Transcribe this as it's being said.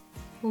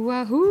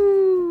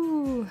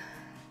Wahoo!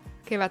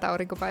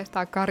 Kevätaurinko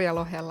paistaa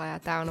Karjalohella ja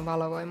tää on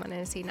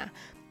Valovoimainen sinä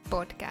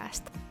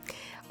podcast.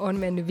 On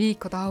mennyt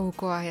viikko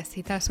taukoa ja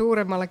sitä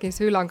suuremmallakin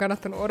syyllä on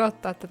kannattanut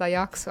odottaa tätä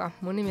jaksoa.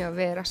 Mun nimi on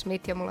Veera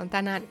Smith ja mulla on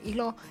tänään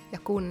ilo ja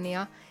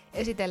kunnia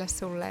esitellä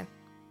sulle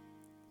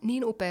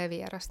niin upea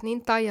vieras,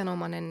 niin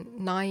taianomainen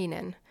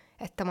nainen,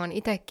 että mä oon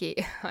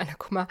itekin, aina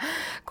kun mä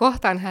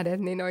kohtaan hänet,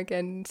 niin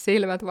oikein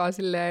silmät vaan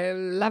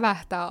silleen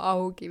lävähtää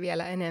auki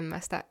vielä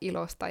enemmästä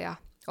ilosta ja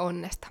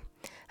onnesta.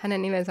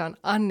 Hänen nimensä on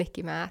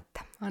Annikki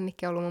Määttä.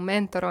 Annikki on ollut mun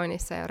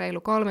mentoroinnissa jo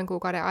reilu 3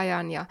 kuukauden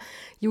ajan ja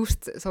just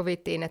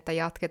sovittiin, että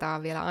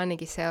jatketaan vielä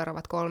ainakin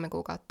seuraavat 3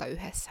 kuukautta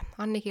yhdessä.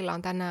 Annikilla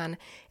on tänään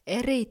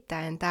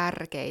erittäin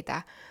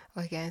tärkeitä,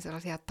 oikein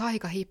sellaisia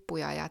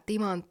taikahippuja ja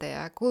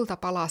timantteja ja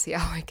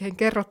kultapalasia oikein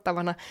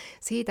kerrottavana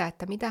siitä,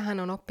 että mitä hän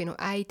on oppinut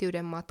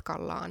äitiyden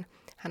matkallaan.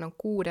 Hän on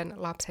 6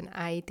 lapsen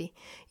äiti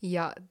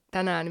ja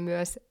tänään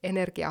myös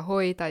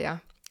energiahoitaja,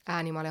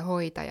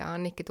 äänimallehoitaja.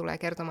 Annikki tulee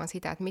kertomaan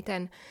sitä, että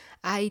miten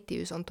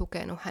äitiys on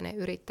tukenut hänen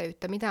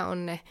yrittäjyyttä, mitä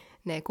on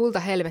ne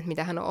kultahelmet,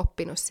 mitä hän on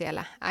oppinut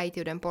siellä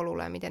äitiyden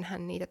polulla ja miten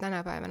hän niitä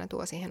tänä päivänä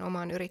tuo siihen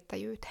omaan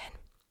yrittäjyyteen.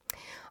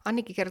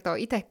 Annikki kertoo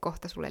itse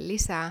kohta sulle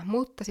lisää,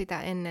 mutta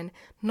sitä ennen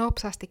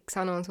nopsasti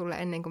sanon sulle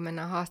ennen kuin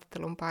mennään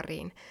haastattelun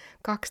pariin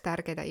 2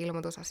 tärkeää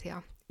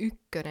ilmoitusasiaa. 1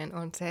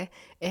 on se,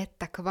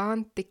 että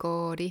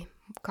kvanttikoodi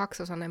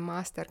 2-osainen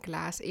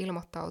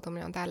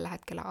masterclass-ilmoittautuminen on tällä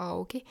hetkellä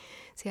auki.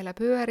 Siellä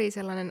pyörii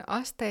sellainen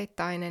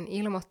asteittainen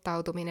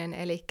ilmoittautuminen,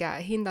 eli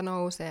hinta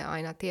nousee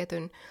aina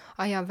tietyn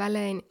ajan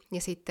välein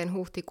ja sitten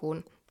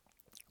huhtikuun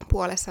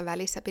puolessa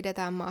välissä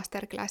pidetään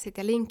masterclassit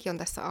ja linkki on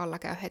tässä alla,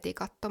 käy heti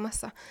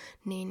katsomassa,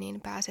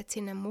 niin pääset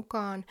sinne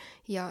mukaan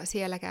ja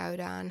siellä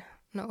käydään,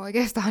 no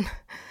oikeastaan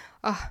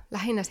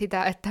lähinnä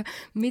sitä, että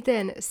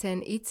miten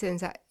sen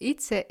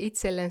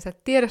itsellensä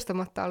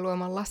tiedostamattaan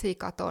luoman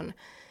lasikaton,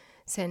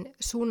 sen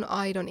sun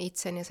aidon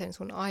itsen ja sen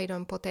sun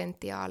aidon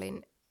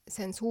potentiaalin,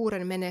 sen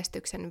suuren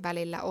menestyksen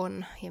välillä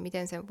on ja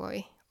miten sen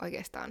voi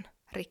oikeastaan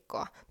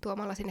rikkoa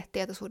tuomalla sinne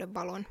tietoisuuden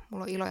valon.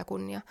 Mulla on ilo ja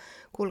kunnia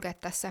kulkea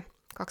tässä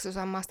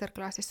 2-osan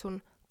masterclassissa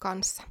sun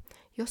kanssa.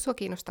 Jos sua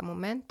kiinnostaa mun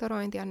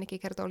mentorointi, Annikki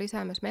kertoo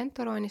lisää myös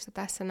mentoroinnista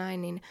tässä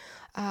näin, niin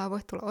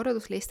voit tulla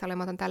odotuslistalle.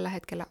 Mä otan tällä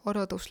hetkellä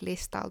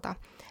odotuslistalta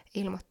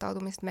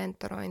ilmoittautumista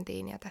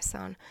mentorointiin ja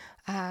tässä on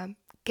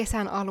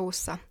kesän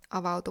alussa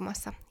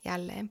avautumassa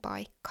jälleen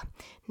paikka.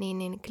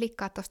 Niin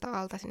klikkaa tuosta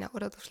alta sinne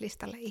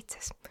odotuslistalle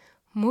itsesi.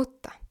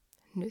 Mutta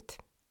nyt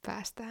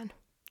päästään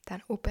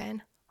tämän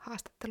upean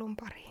haastattelun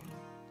pariin.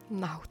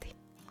 Nauti.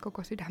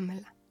 Koko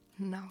sydämellä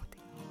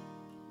nauti.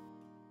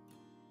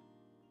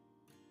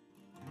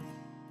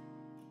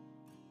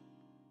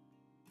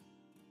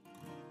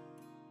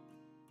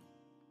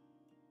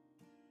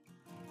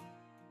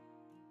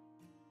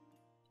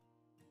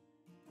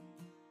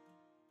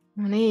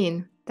 No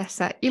niin,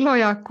 tässä ilo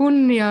ja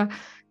kunnia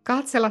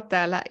katsella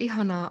täällä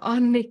ihanaa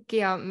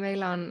Annikkia.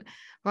 Meillä on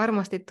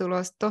varmasti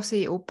tulos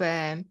tosi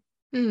upea,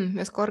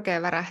 myös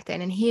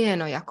korkeavärähteinen,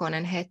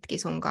 hienojakoinen hetki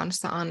sun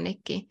kanssa,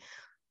 Annikki.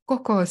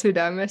 Koko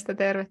sydämestä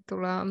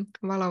tervetuloa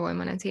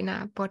Valovoimainen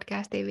sinä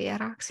podcastiin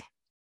vieraaksi.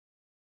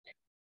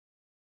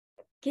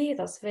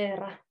 Kiitos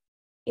Veera.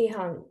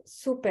 Ihan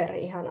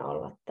superihana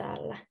olla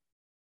täällä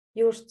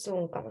just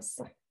sun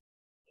kanssa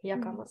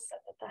jakamassa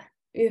tätä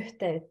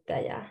yhteyttä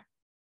ja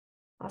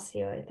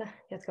asioita,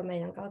 jotka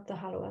meidän kautta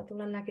haluaa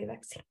tulla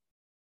näkyväksi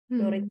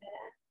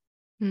yrittäjään.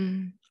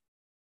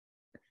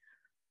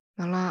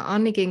 Me ollaan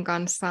Annikin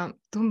kanssa,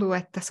 tuntuu,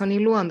 että se on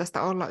niin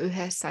luontaista olla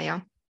yhdessä ja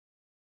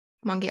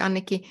mä oonkin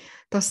Annikki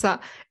tuossa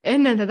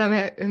ennen tätä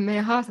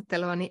meidän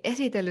haastattelua niin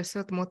esitellyt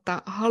sut,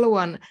 mutta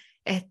haluan,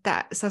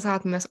 että sä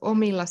saat myös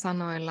omilla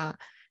sanoilla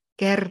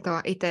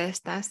kertoa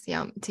itsestäsi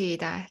ja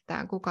siitä,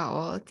 että kuka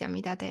oot ja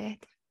mitä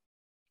teet.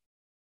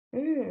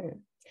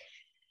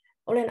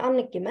 Olen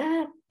Annikki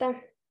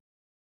Määttä.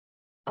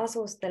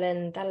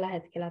 Asustelen tällä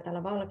hetkellä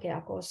täällä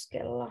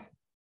Valkeakoskella.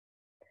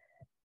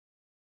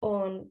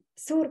 Olen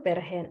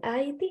suurperheen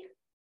äiti.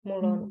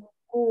 Mulla on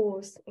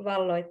 6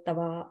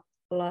 valloittavaa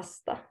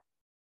lasta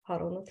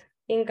halunnut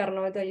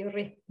inkarnoitua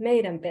juuri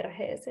meidän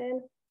perheeseen.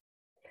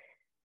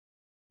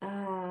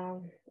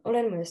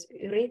 Olen myös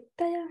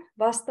yrittäjä,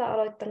 vasta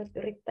aloittanut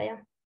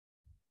yrittäjä.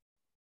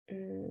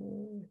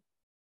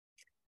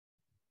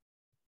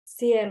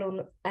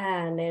 Sielun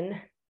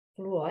äänen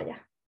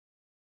luoja.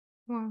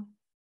 Wow.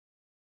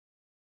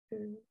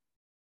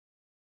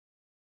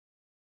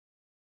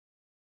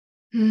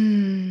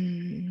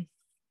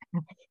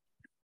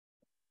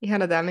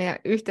 Ihana tämä meidän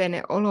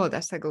yhteinen olo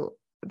tässä, kun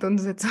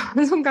tuntuu, että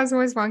sun kanssa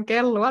voisi vaan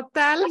kellua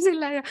täällä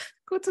sillä ja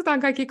kutsutaan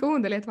kaikki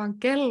kuuntelijat vaan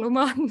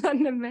kellumaan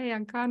tänne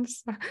meidän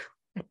kanssa.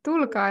 Et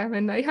tulkaa ja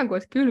mennään ihan kuin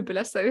olisi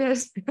kylpylässä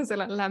yhdessä ja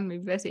sellainen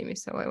lämmin vesi,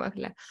 missä voi vaan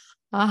silleen,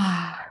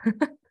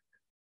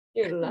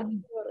 Kyllä.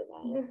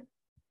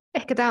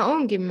 Ehkä tämä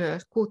onkin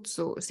myös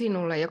kutsu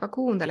sinulle, joka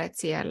kuuntelet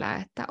siellä,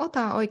 että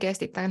ota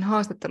oikeasti tämän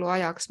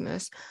haastatteluajaksi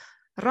myös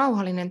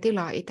rauhallinen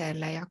tila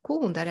itselle ja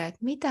kuuntele, että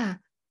mitä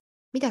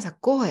mitä sä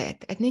koet,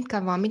 että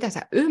niinkään vaan mitä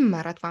sä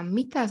ymmärrät, vaan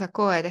mitä sä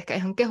koet ehkä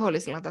ihan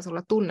kehollisella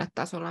tasolla,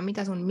 tunnetasolla,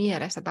 mitä sun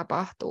mielessä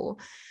tapahtuu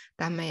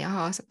tämän meidän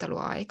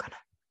haastattelun aikana.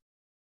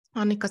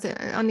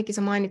 Annikki,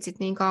 sä mainitsit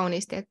niin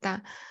kauniisti, että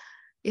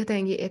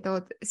jotenkin, että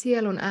oot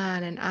sielun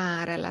äänen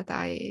äärellä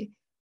tai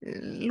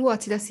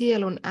luot sitä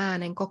sielun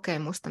äänen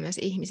kokemusta myös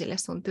ihmisille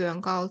sun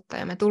työn kautta.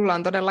 Ja me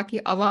tullaan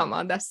todellakin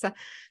avaamaan tässä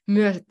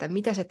myös, että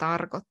mitä se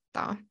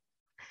tarkoittaa.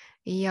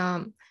 Ja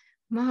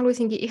mä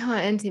haluaisinkin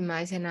ihan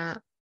ensimmäisenä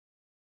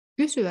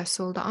kysyä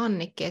sulta,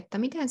 Annikki, että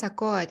miten sä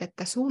koet,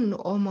 että sun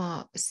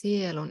oma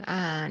sielun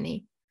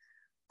ääni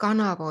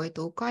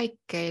kanavoituu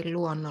kaikkein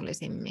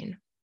luonnollisimmin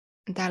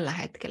tällä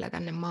hetkellä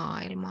tänne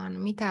maailmaan?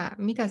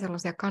 Mitä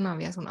sellaisia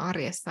kanavia sun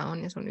arjessa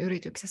on ja sun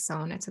yrityksessä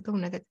on, että sä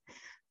tunnet, että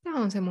tämä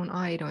on se mun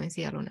aidoin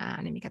sielun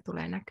ääni, mikä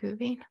tulee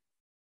näkyviin?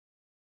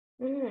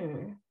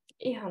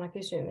 Ihana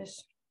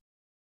kysymys.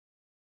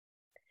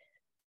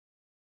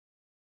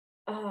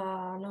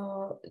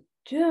 No,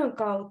 työn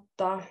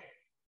kautta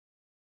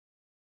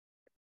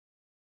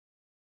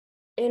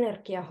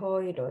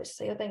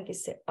energiahoidoissa jotenkin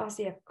se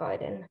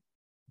asiakkaiden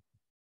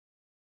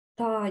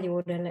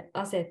taajuudelle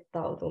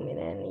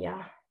asettautuminen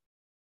ja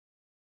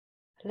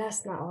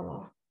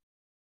läsnäolo,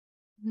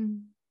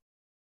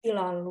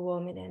 tilan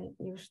luominen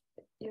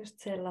just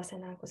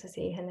sellaisena, kun se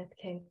siihen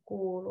hetkeen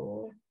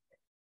kuuluu.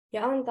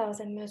 Ja antaa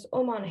sen myös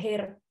oman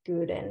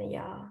herkkyyden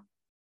ja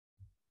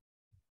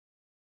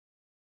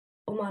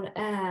oman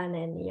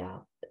äänen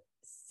ja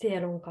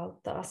sielun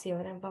kautta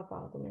asioiden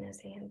vapautuminen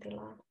siihen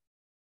tilaan.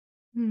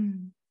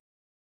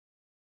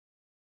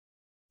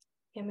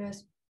 Ja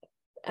myös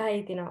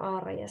äitinä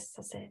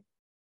arjessa se,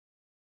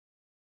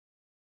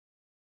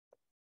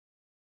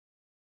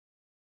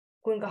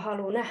 kuinka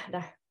haluaa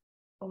nähdä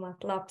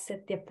omat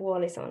lapset ja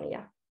puolison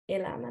ja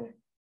elämän.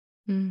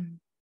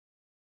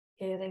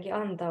 Ja jotenkin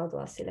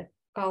antautua sille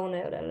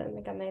kauneudelle,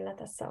 mikä meillä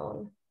tässä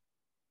on.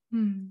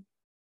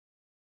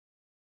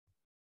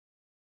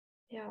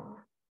 Joo,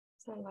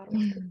 se on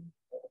varmasti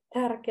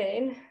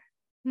tärkein.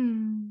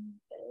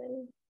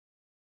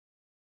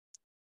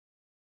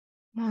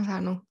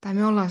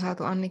 Me ollaan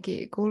saatu,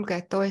 Annikki,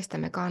 kulkea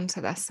toistemme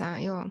kanssa tässä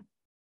jo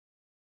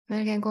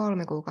melkein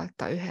 3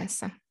 kuukautta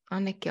yhdessä.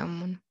 Annikki on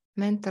mun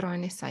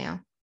mentoroinnissa ja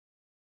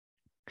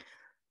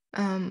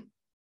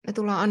me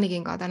tullaan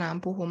Annikin kanssa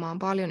tänään puhumaan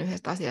paljon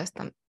yhdestä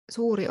asiasta.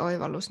 Suuri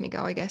oivallus,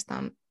 mikä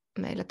oikeastaan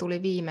meillä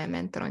tuli viime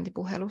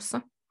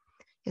mentorointipuhelussa.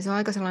 Ja se on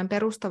aika sellainen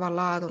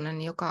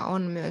perustavanlaatuinen, joka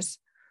on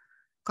myös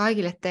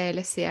kaikille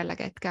teille siellä,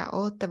 ketkä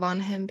ootte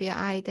vanhempia,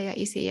 äitejä,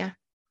 isiä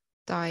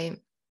tai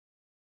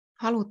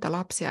haluatte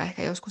lapsia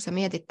ehkä joskus ja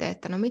mietitte,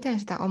 että no miten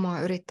sitä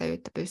omaa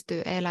yrittäjyyttä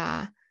pystyy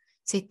elämään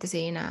sitten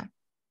siinä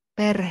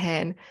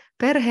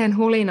perheen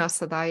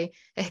hulinassa, tai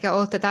ehkä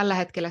olette tällä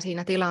hetkellä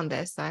siinä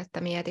tilanteessa,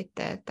 että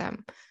mietitte, että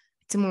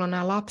mulla on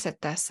nämä lapset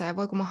tässä ja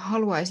voiko mä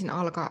haluaisin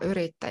alkaa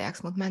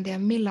yrittäjäksi, mutta mä en tiedä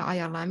millä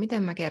ajalla ja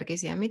miten mä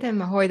kerkisin ja miten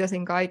mä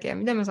hoitasin kaiken ja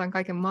miten mä saan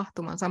kaiken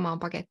mahtumaan samaan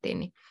pakettiin,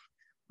 niin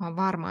mä oon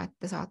varma,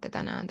 että saatte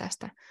tänään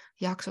tästä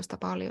jaksosta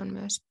paljon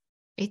myös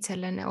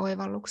itsellenne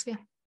oivalluksia.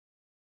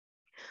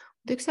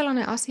 Mutta yksi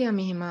sellainen asia,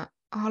 mihin mä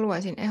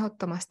haluaisin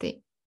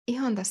ehdottomasti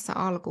ihan tässä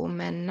alkuun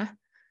mennä,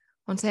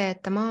 on se,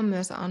 että mä oon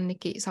myös,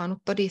 Annikki, saanut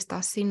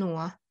todistaa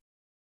sinua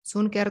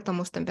sun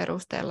kertomusten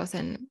perusteella,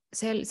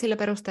 sillä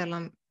perusteella,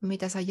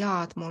 mitä sä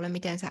jaat mulle,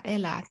 miten sä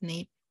elät,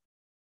 niin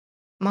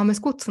mä oon myös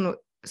kutsunut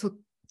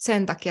sut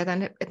sen takia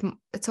tänne, että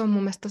se on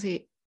mun mielestä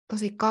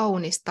tosi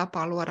kaunis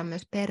tapa luoda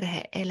myös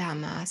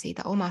perhe-elämää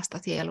siitä omasta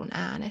sielun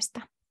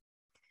äänestä.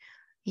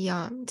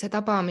 Ja se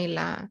tapa,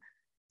 millä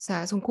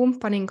sä sun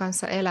kumppanin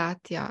kanssa elät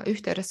ja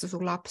yhteydessä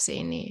sun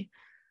lapsiin, niin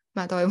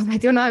mä toivon,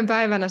 että jonain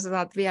päivänä sä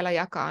saat vielä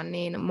jakaa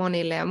niin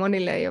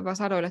monille jopa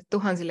sadoille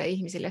tuhansille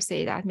ihmisille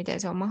siitä, että miten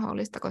se on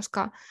mahdollista,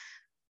 koska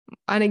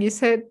ainakin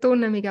se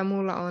tunne, mikä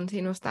mulla on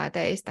sinusta ja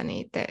teistä,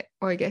 niin te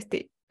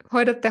oikeasti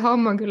hoidatte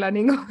homman kyllä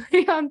niin kuin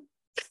ihan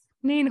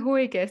niin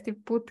huikeasti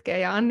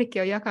putkeen. Ja Annikki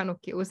on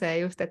jakanutkin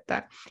usein just,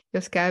 että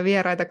jos käy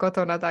vieraita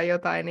kotona tai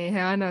jotain, niin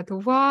he aina, että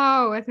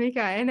vau, että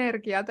mikä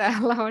energia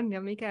täällä on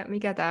ja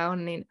mikä tää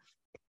on, niin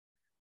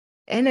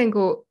ennen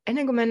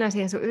kuin mennään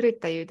siihen sun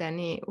yrittäjyyteen,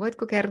 niin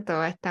voitko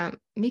kertoa, että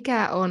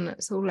mikä on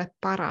sulle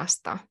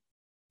parasta?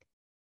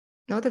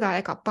 No otetaan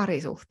eka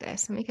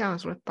parisuhteessa. Mikä on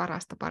sulle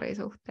parasta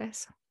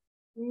parisuhteessa?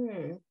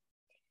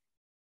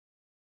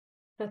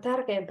 No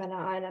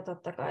tärkeimpänä aina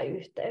totta kai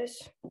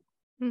yhteys,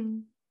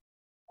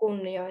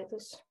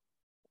 kunnioitus,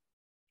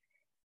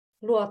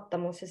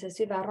 luottamus ja se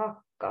syvä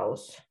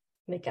rakkaus,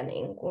 mikä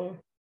niin kuin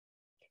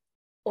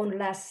on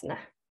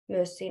läsnä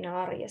myös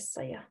siinä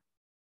arjessa ja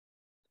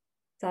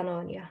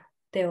sanon ja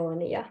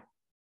teon ja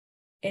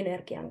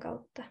energian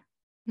kautta.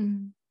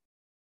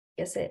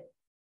 Ja se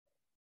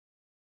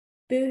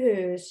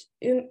pyhyys,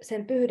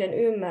 sen pyhyyden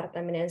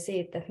ymmärtäminen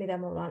siitä, että mitä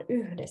me ollaan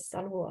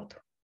yhdessä luotu.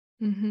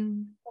 Me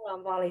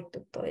ollaan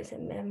valittu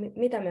toisemme ja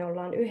mitä me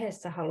ollaan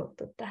yhdessä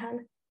haluttu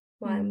tähän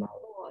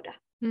maailmaan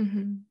luoda.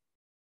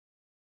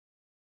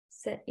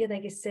 Se,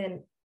 jotenkin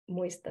sen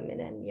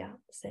muistaminen ja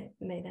se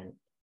meidän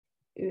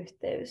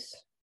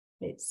yhteys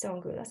niin se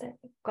on kyllä se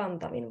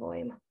kantavin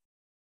voima.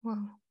 Wow.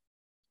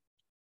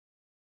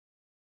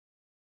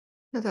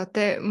 No te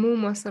olette muun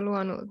muassa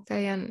luonut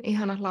teidän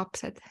ihanat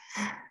lapset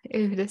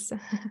yhdessä.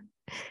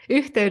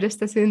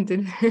 Yhteydestä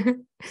syntynyt.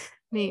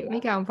 Niin,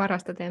 mikä on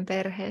parasta teidän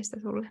perheestä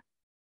sulle?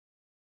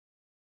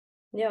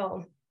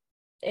 Joo,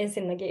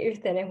 ensinnäkin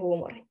yhteinen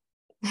huumori.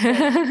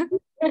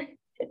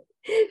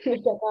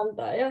 Mikä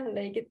kantaa ja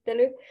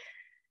leikittely.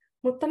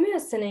 Mutta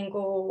myös se, niin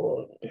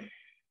kuin,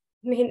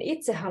 mihin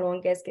itse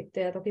haluan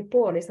keskittyä, ja toki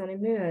puolisoni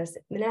myös,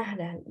 me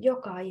nähdään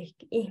joka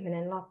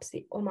ihminen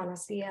lapsi omana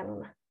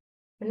sieluna.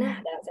 Me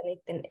nähdään se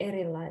niiden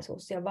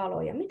erilaisuus ja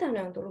valo, ja mitä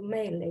ne on tullut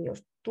meille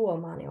just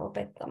tuomaan ja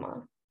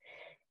opettamaan.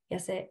 Ja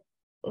se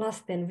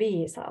lasten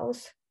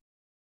viisaus,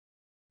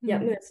 ja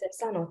myös se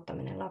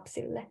sanottaminen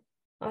lapsille,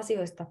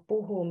 asioista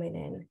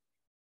puhuminen,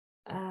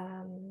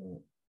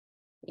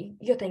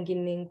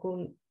 jotenkin niin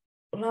kuin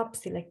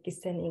lapsillekin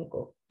se, niin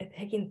kuin, että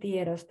hekin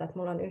tiedostaa, että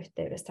mulla on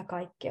yhteydessä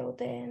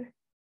kaikkeuteen,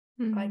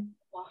 kaikki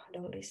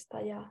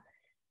mahdollista, ja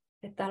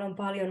että täällä on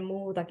paljon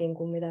muutakin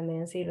kuin mitä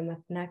meidän silmät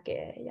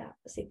näkee, ja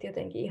sitten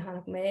jotenkin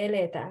ihana, kun me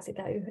eletään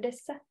sitä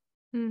yhdessä,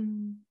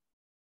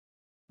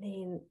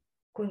 niin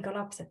kuinka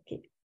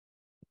lapsetkin,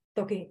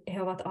 toki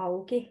he ovat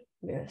auki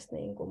myös,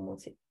 niin kuin,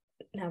 mutta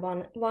nämä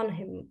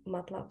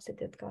vanhemmat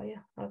lapset, jotka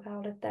alkaa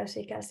olla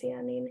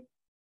täysi-ikäisiä, niin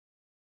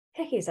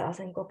hekin saa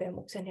sen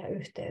kokemuksen ja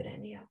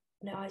yhteyden ja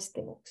ne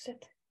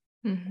aistimukset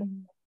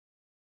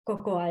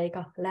koko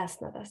aika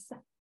läsnä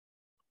tässä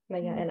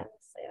meidän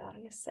elämässä ja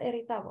arjessa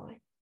eri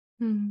tavoin.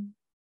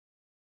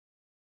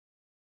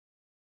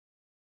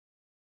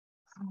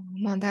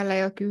 Mä oon täällä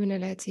jo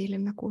kyyneleet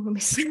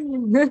silmäkulmissa.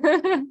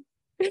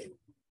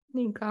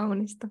 Niin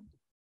kaunista.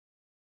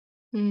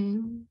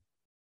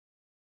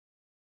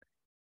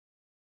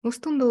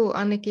 Musta tuntuu,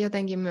 Annikki,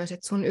 jotenkin myös,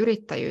 että sun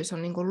yrittäjyys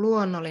on niin kuin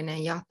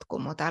luonnollinen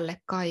jatkumo tälle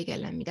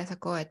kaikelle, mitä sä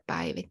koet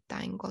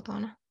päivittäin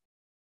kotona.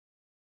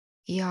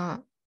 Ja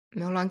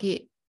me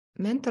ollaankin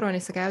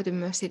mentoroinnissa käyty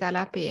myös sitä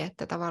läpi,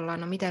 että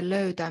tavallaan no miten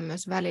löytää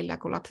myös välillä,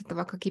 kun lapset on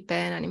vaikka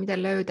kipeänä, niin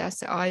miten löytää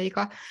se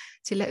aika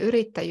sille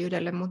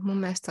yrittäjyydelle, mutta mun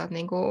mielestä sä oot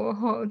niin kuin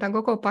tämän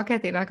koko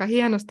paketin aika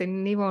hienosti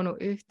nivonut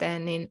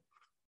yhteen, niin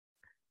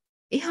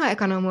ihan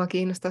ekana mua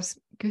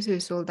kiinnostaisi kysyä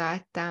sulta,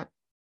 että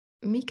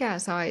mikä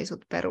sai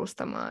sut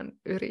perustamaan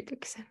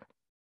yrityksen?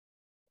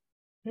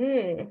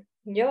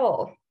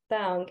 Joo,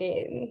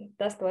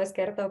 tästä voisi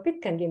kertoa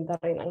pitkänkin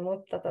tarinan,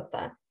 mutta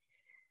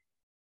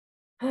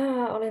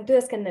olen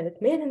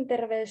työskennellyt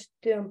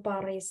mielenterveystyön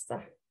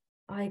parissa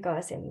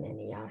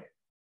aikaisemmin ja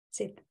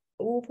sitten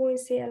uuvuin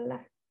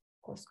siellä,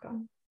 koska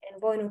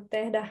en voinut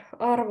tehdä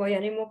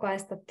arvojeni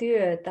mukaista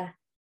työtä.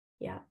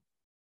 Ja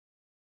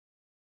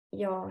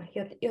joo,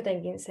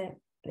 jotenkin se,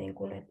 niin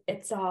kun,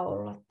 et saa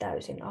olla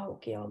täysin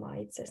auki oma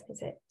itsesi, niin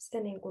se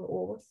niin kun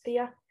uuvutti.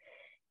 Ja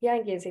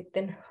jäinkin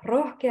sitten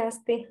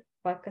rohkeasti,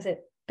 vaikka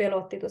se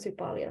pelotti tosi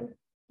paljon,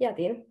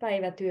 jätin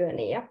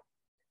päivätyöni ja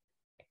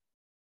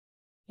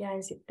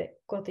jäin sitten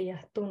kotiin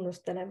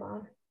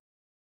tunnustelemaan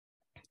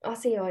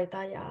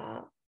asioita.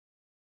 Ja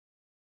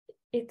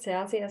itse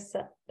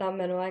asiassa tämä on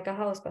mennyt aika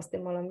hauskasti.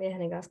 Me ollaan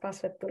mieheni kanssa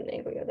kasvettu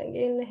niin kuin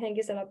jotenkin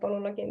henkisellä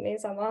polullakin niin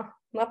samaa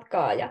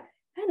matkaa. Ja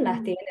hän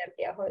lähti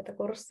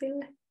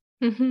energiahoitokurssille.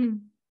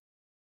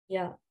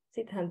 Ja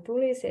sitten hän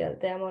tuli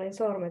sieltä ja mä olin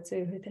sormet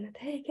syyhytin, että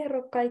hei,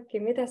 kerro kaikki,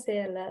 mitä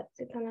siellä.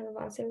 Sitten hän oli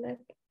vaan silleen,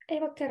 että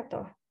ei voi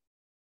kertoa.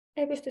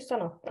 Ei pysty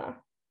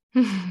sanottaa.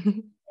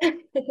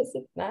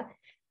 Sitten mä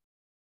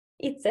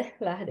itse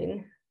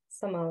lähdin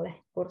samalle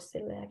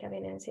kurssille ja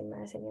kävin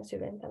ensimmäisen ja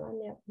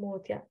syventävän ja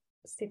muut. Ja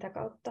sitä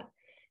kautta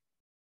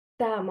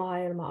tämä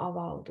maailma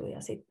avautui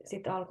ja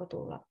sitten alkoi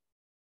tulla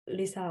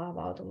lisää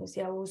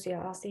avautumisia,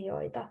 uusia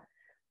asioita.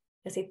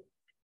 Ja sitten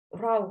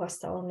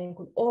rauhassa on niin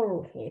kuin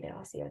ollut niiden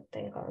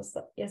asioiden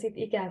kanssa. Ja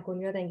sitten ikään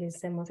kuin jotenkin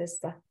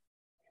semmoisessa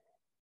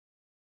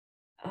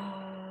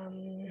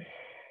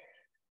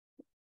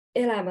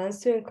elämän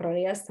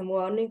synkroniassa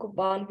mua on niin kuin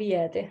vaan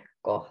viety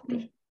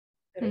kohti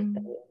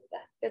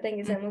yrittäjyyttä.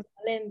 Jotenkin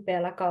semmoisella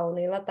lempeällä,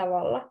 kauniilla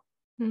tavalla,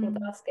 mutta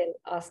askel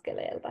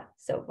askeleelta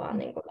se on vaan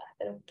niin kuin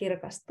lähtenyt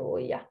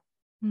kirkastumaan. Ja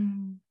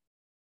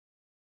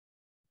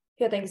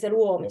jotenkin se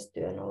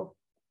luomistyö on ollut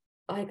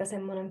aika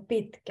semmoinen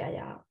pitkä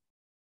ja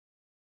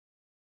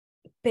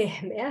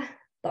pehmeä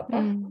tapa.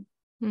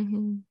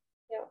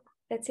 Joo.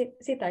 Et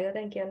sitä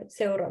jotenkin on nyt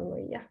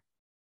seurannut ja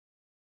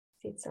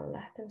sitten se on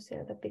lähtenyt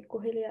sieltä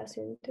pikkuhiljaa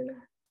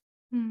syntymään.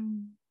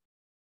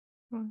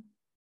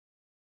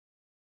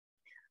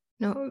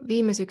 No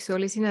viime syksy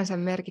oli sinänsä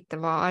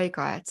merkittävää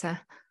aikaa, että sä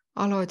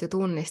aloit jo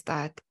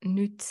tunnistaa, että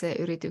nyt se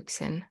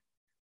yrityksen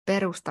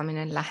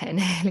perustaminen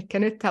lähenee. Eli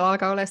nyt täällä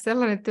alkaa olla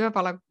sellainen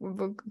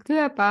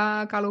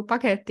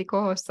työkalupaketti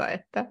kohossa,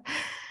 että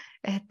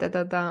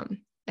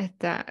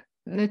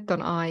nyt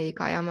on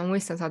aika. Ja mä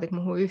muistan, sä otit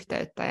muuhun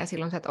yhteyttä ja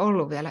silloin sä et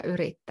ollut vielä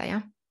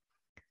yrittäjä.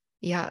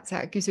 Ja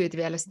sä kysyit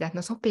vielä sitä, että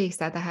no sopiiko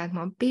tämä tähän, että mä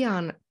oon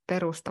pian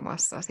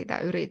perustamassa sitä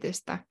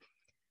yritystä,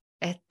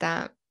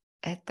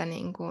 että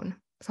niin kuin,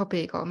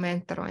 sopiiko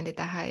mentorointi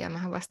tähän. Ja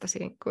mä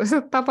vastasin, kun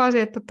sut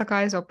tapasin, että totta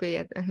kai sopii,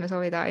 että me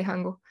sovitaan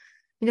ihan kuin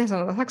mitä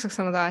sanotaan, saksaksi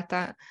sanotaan,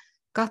 että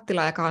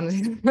kattila ja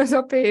kansi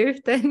sopii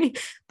yhteen, niin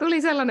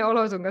tuli sellainen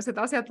olo sun kanssa,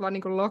 että asiat vaan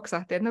niin kuin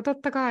loksahti, että no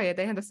totta kai,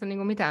 että eihän tässä ole niin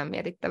kuin mitään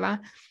mietittävää.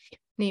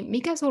 Niin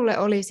mikä sulle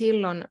oli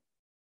silloin,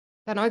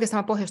 tämä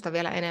oikeastaan pohjusta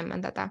vielä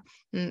enemmän tätä,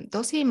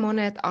 tosi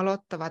monet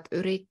aloittavat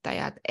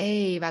yrittäjät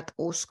eivät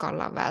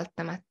uskalla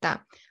välttämättä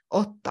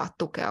ottaa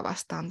tukea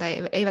vastaan,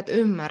 tai eivät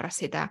ymmärrä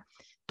sitä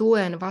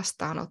tuen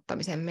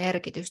vastaanottamisen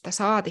merkitystä,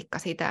 saatikka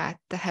sitä,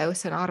 että he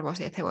olisivat sen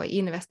arvoisia, että he voivat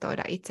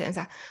investoida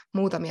itseensä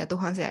muutamia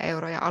tuhansia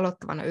euroja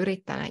aloittavana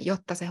yrittäjänä,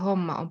 jotta se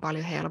homma on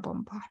paljon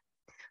helpompaa.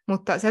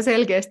 Mutta sä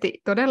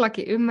selkeästi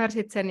todellakin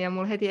ymmärsit sen, ja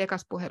mulla heti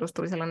ekas puhelussa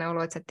tuli sellainen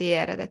olo, että sä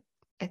tiedät,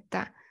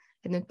 että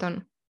nyt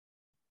on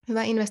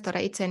hyvä investoida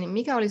itseen. Niin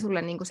mikä oli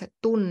sulle niin kuin se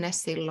tunne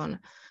silloin,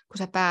 kun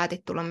sä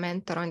päätit tulla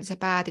mentorointiin, sä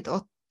päätit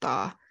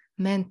ottaa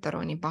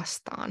mentoroinnin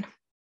vastaan?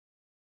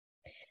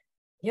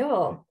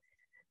 Joo.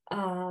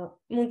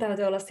 Mun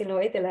täytyy olla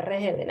silloin itselle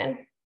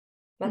rehellinen.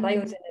 Mä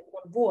tajusin, että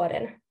mun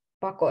vuoden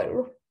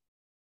pakoillut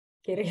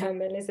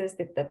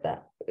kirjaimellisesti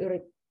tätä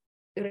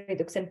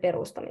yrityksen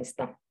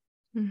perustamista.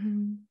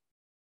 Mm-hmm.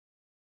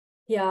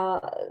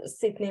 Ja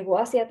sitten niinku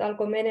asiat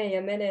alkoi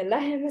menee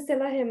lähemmäs ja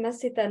lähemmäs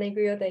sitä niinku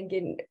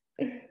jotenkin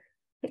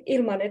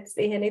ilman, että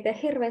siihen itse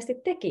hirveästi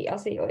teki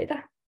asioita.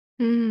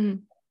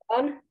 Mm-hmm.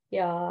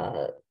 Ja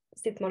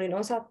sitten mä olin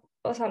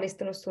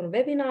osallistunut sun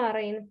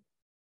webinaariin.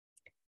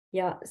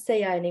 Ja se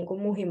jäi niin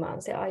kuin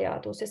muhimaan se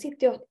ajatus. Ja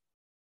sitten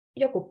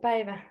joku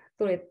päivä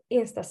tuli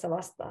Instassa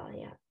vastaan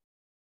ja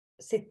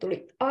sitten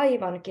tuli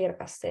aivan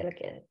kirkas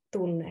selkeä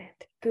tunne,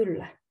 että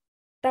kyllä,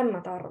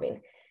 tämä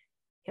tarvin.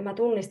 Ja mä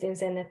tunnistin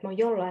sen, että mä oon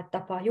jollain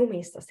tapaa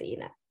jumissa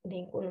siinä.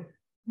 Niin kuin,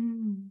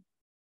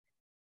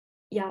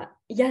 ja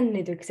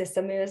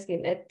jännityksessä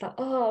myöskin, että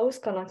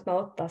uskallanko mä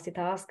ottaa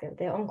sitä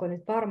askelta ja onko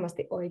nyt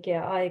varmasti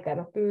oikea aika. Ja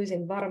mä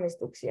pyysin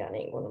varmistuksia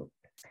niin kuin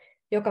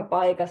joka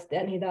paikasta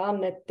ja niitä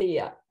annettiin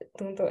ja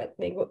tuntui, että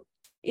niinku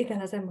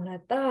itsellä semmoinen,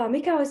 että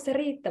mikä olisi se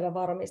riittävä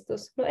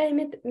varmistus? No ei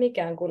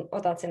mikään, kun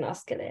otat sen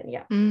askeleen.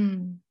 Ja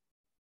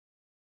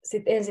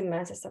sitten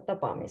ensimmäisessä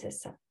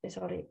tapaamisessa niin se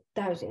oli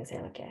täysin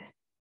selkeä,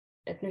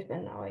 että nyt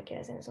mennään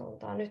oikeaan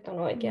suuntaan. Nyt on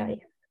oikea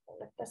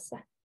ihminen tässä,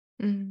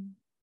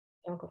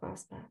 jonka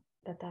kanssa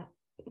tätä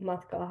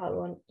matkaa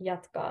haluan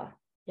jatkaa.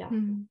 Ja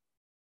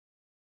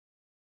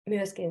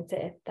myöskin se,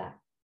 että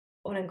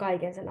olen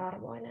kaiken sen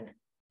arvoinen.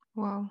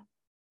 Wow.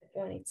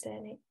 Voin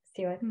itseäni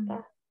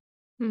sijoittaa.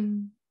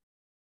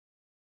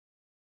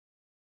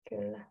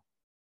 Kyllä.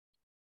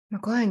 Mä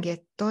koenkin,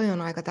 että toi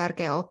on aika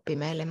tärkeä oppi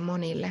meille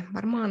monille.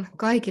 Varmaan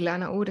kaikille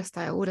aina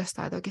uudestaan ja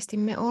uudestaan, että oikeasti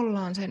me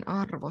ollaan sen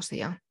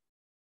arvosia.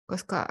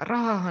 Koska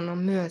rahahan on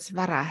myös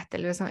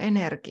värähtelyä, se on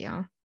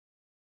energiaa.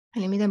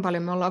 Eli miten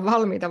paljon me ollaan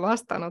valmiita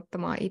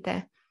vastaanottamaan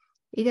itse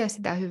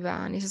sitä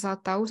hyvää, niin se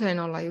saattaa usein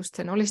olla just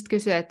sen. Olisit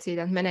kysyä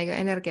siitä, että meneekö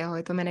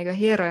energiahoitoon, meneekö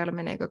hierojalle,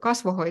 meneekö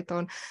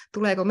kasvohoitoon,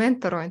 tuleeko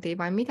mentorointiin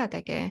vai mitä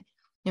tekee,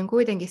 niin on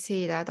kuitenkin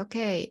siitä, että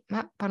okei,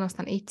 mä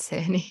panostan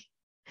itseeni.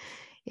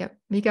 Ja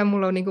mikä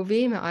mulla on niin kuin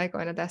viime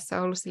aikoina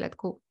tässä ollut sille, että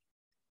kun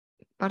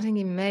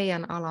varsinkin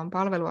meidän alan,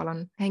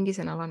 palvelualan,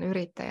 henkisen alan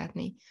yrittäjät,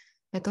 niin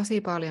me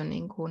tosi paljon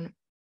niin kuin,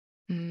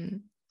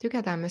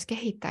 tykätään myös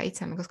kehittää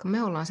itseämme, koska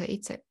me ollaan se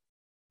itse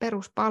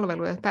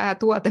peruspalvelu ja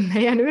päätuote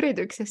meidän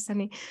yrityksessä,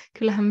 niin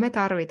kyllähän me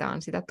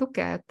tarvitaan sitä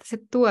tukea, että se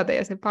tuote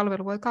ja se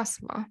palvelu voi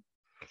kasvaa.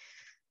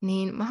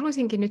 Niin mä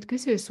haluaisinkin nyt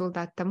kysyä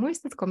sulta, että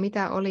muistatko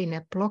mitä oli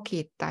ne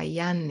blokit tai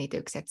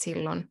jännitykset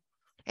silloin?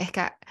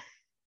 Ehkä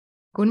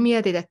kun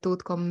mietit, että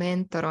tuutko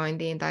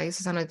mentorointiin tai jos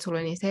sä sanoit, että sulla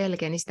oli niin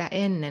selkeä, niin sitä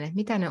ennen, että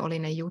mitä ne oli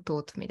ne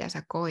jutut, mitä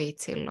sä koit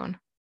silloin?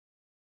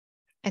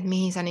 Että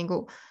mihin sä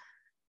niinku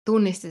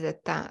tunnistit,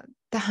 että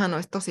tähän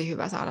olisi tosi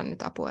hyvä saada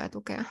nyt apua ja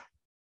tukea?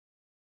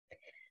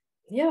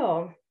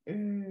 Joo,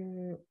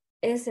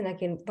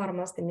 ensinnäkin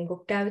varmasti niin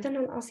kuin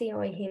käytännön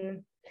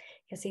asioihin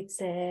ja sitten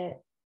se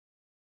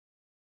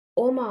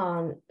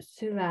omaan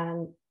syvään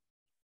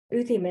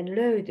ytimen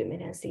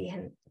löytyminen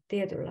siihen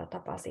tietyllä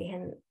tapaa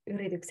siihen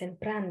yrityksen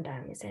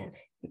brändäämiseen.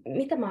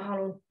 Mitä mä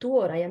haluan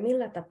tuoda ja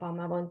millä tapaa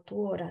mä voin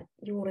tuoda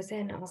juuri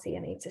sen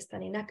asian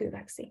itsestäni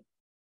näkyväksi,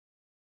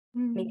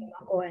 mikä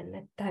mä koen,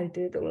 että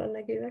täytyy tulla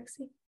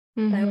näkyväksi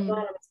tai on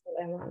valmis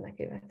tulemaan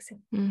näkyväksi.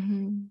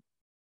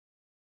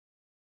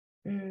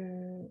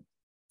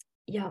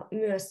 Ja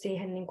myös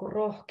siihen niin kuin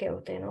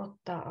rohkeuteen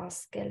ottaa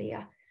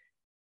askelia,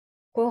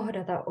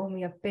 kohdata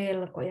omia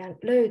pelkoja,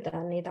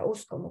 löytää niitä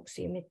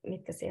uskomuksia,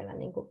 mitkä siellä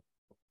niin kuin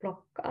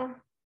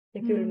blokkaa.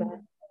 Ja kyllä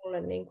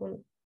mulle niin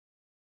kuin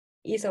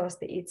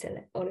isosti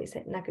itselle oli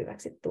se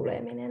näkyväksi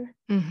tuleminen.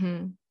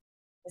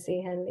 Ja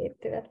siihen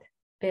liittyvät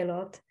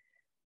pelot.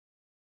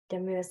 Ja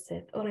myös se,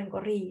 että olenko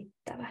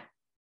riittävä.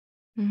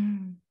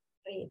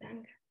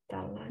 Riitänkö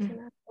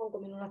tällaisena? Onko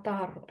minulla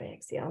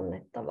tarpeeksi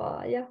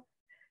annettavaa? Ja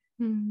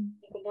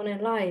niin kuin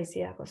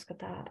monenlaisia, koska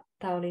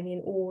tämä oli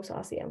niin uusi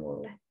asia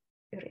mulle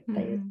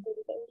yrittäjyys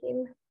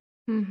kuitenkin.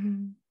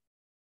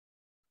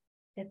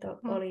 Että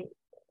oli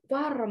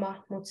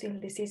varma, mutta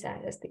silti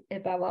sisäisesti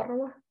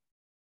epävarma.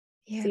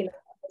 Siinä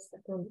vaiheessa,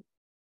 kun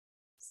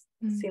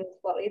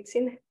sinut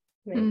valitsin.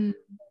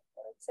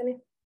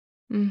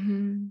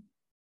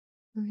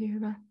 Tosi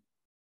hyvä.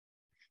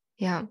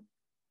 Ja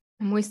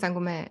muistan,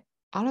 kun me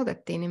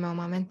aloitettiin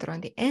nimenomaan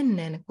mentorointi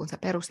ennen kuin sä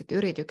perustit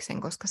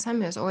yrityksen, koska sä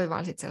myös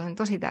oivalsit sellaisen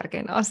tosi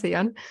tärkeän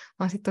asian. Mä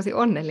oon sit tosi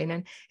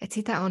onnellinen, että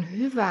sitä on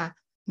hyvä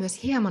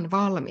myös hieman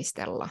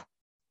valmistella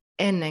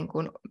ennen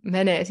kuin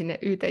menee sinne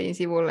YTI:n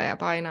sivulle ja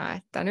painaa,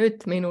 että nyt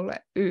minulle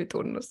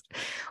Y-tunnus.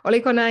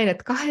 Oliko näin,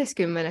 että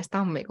 20.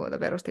 tammikuuta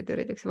perustit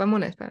yrityksen vai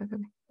monessa päivässä?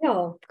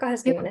 Joo,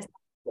 20.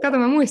 Kato,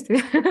 mä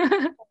muistin.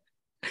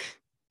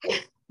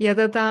 Ja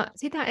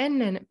sitä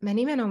ennen me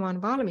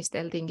nimenomaan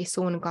valmisteltiinkin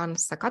sun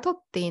kanssa,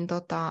 katsottiin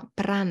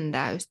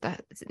brändäystä,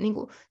 niin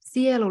kuin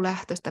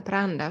sielulähtöistä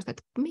brändäystä,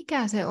 että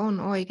mikä se on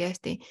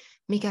oikeasti,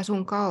 mikä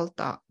sun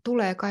kautta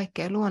tulee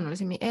kaikkein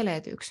luonnollisimmin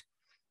eletyksi.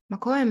 Mä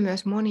koen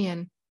myös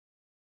monien,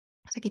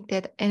 säkin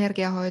teet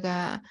energiahoitoja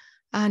ja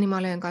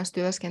äänimaalien kanssa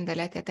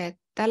työskentelet ja teet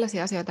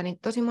tällaisia asioita, niin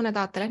tosi monet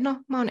ajattelee, että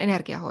no mä oon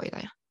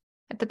energiahoitaja.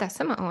 Että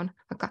tässä mä oon,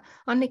 vaikka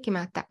Annikki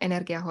Määttä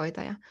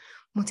energiahoitaja.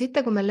 Mutta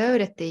sitten kun me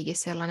löydettiinkin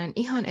sellainen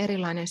ihan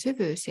erilainen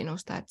syvyys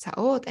sinusta, että sä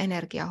oot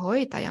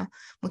energiahoitaja,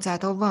 mutta sä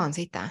et ole vaan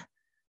sitä,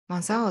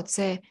 vaan sä oot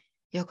se,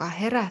 joka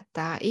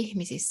herättää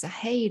ihmisissä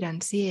heidän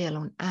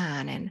sielun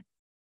äänen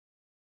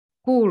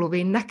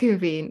kuuluviin,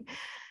 näkyviin,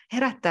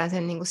 herättää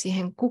sen niin kuin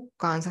siihen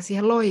kukkaansa,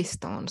 siihen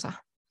loistoonsa.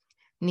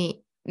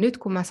 Niin nyt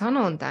kun mä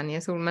sanon tämän ja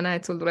mä näen,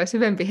 että sulla tulee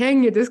syvempi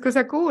hengitys, kun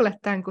sä kuulet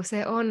tämän, kun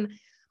se on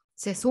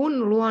se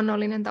sun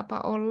luonnollinen tapa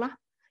olla.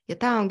 Ja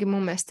tämä onkin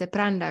mun mielestä se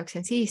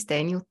brändäyksen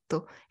siistein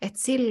juttu, että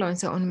silloin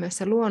se on myös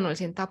se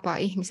luonnollisin tapa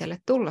ihmiselle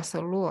tulla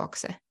sun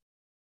luokse.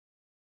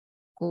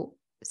 Kun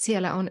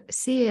siellä on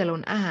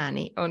sielun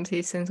ääni, on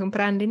siis sen sun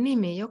brändin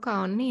nimi, joka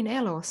on niin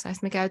elossa. Ja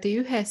me käytiin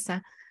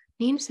yhdessä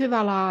niin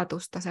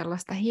syvälaatusta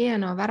sellaista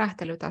hienoa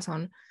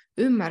värähtelytason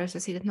ymmärrystä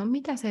siitä, että no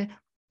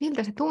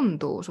miltä se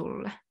tuntuu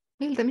sulle?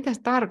 Mitä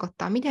se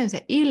tarkoittaa? Miten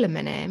se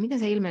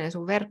ilmenee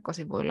sun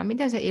verkkosivuilla?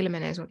 Miten se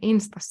ilmenee sun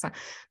Instassa?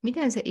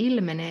 Miten se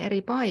ilmenee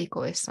eri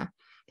paikoissa?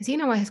 Ja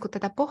siinä vaiheessa, kun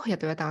tätä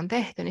pohjatyötä on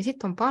tehty, niin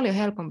sitten on paljon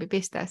helpompi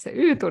pistää se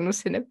Y-tunnus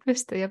sinne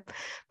pystyyn ja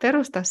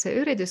perustaa se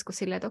yritys, kun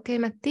silleen, että okei,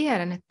 mä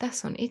tiedän, että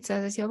tässä on itse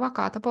asiassa jo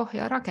vakaata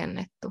pohjaa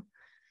rakennettu.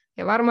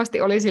 Ja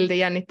varmasti oli silti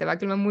jännittävää.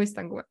 Kyllä mä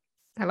muistan, kun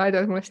hän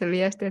laitoit mulle sen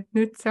viestin, että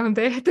nyt se on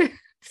tehty.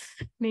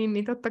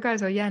 niin totta kai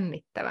se on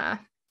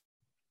jännittävää.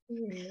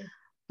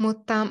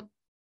 Mutta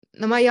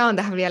no mä jaan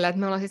tähän vielä, että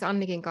me ollaan siis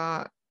Annikin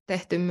kanssa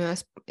tehty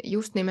myös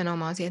just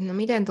nimenomaan siihen, että no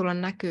miten tulla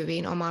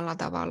näkyviin omalla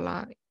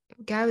tavalla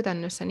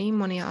käytännössä niin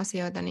monia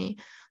asioita, niin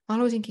mä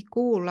haluaisinkin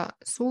kuulla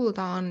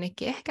sulta,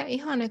 Annikki, ehkä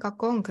ihan eka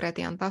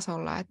konkretian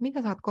tasolla, että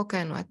mitä sä oot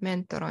kokenut, että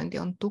mentorointi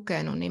on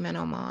tukenut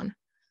nimenomaan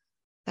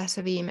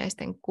tässä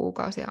viimeisten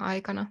kuukausien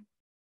aikana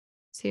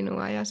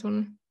sinua ja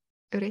sun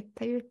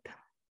yrittäjyyttä?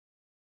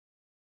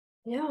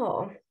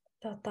 Joo,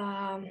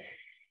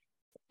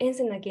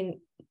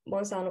 ensinnäkin mä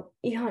oon saanut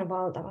ihan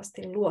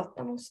valtavasti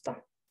luottamusta.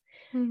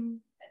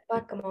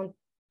 Vaikka mä oon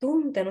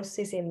tuntenut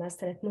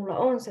sisimmästä, että mulla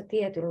on se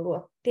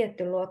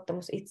tietty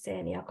luottamus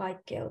itseeni ja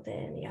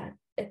kaikkeuteen ja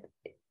että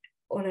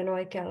olen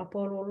oikealla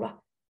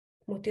polulla,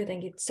 mutta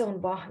jotenkin se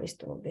on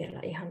vahvistunut vielä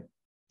ihan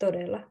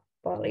todella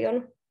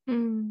paljon.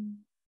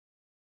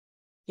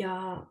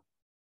 Ja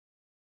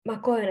mä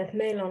koen, että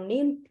meillä on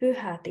niin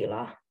pyhä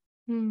tila,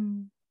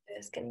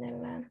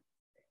 työskennellään.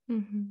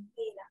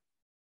 Siinä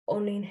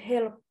on niin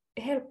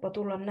helppo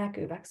tulla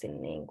näkyväksi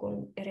niin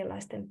kuin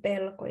erilaisten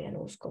pelkojen,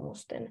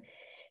 uskomusten.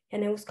 Ja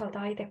ne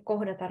uskaltaa itse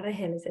kohdata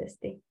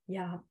rehellisesti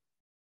ja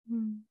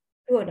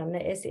tuoda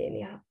ne esiin.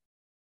 Ja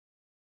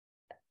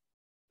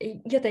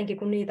jotenkin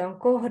kun niitä on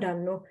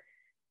kohdannut,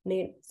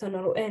 niin se on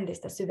ollut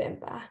entistä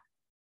syvempää.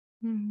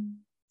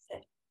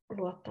 Se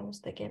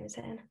luottamus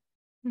tekemiseen.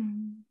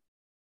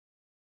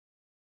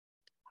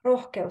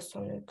 Rohkeus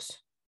on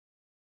yksi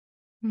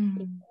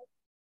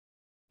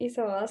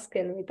iso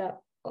askel,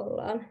 mitä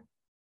ollaan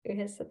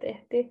yhdessä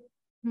tehty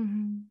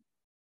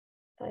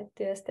tai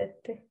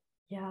työstetty.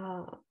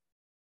 Ja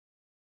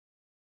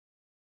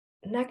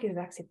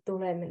näkyväksi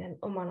tuleminen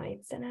omana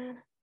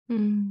itsenään.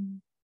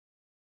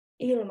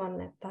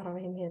 Ilman, että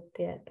tarvitsee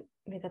miettiä, että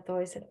mitä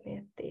toiset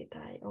miettii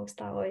tai onko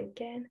tämä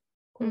oikein.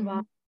 Kun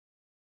vaan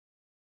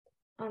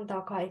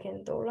antaa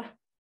kaiken tulla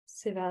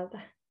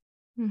syvältä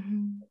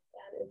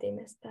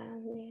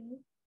ytimestään,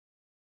 niin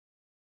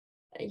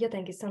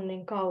jotenkin se on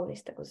niin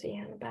kaunista, kun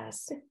siihen on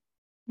päässyt.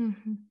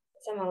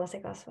 Samalla se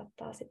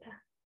kasvattaa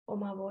sitä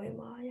omaa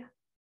voimaa ja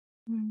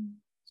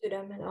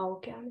sydämen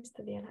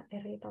aukeamista vielä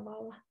eri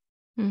tavalla.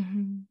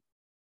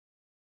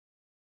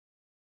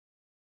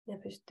 Ja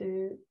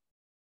pystyy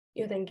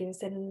jotenkin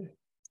sen,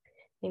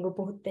 niin kuin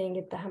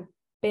puhuttiinkin, tähän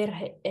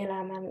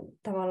perhe-elämän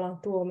tavallaan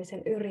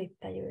tuomisen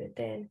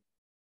yrittäjyyteen.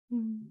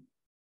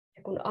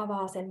 Ja kun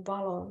avaa sen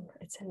valon,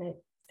 että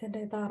sen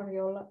ei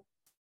tarvitse olla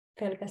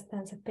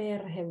pelkästään se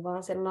perhe,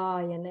 vaan se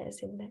laajenee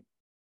sinne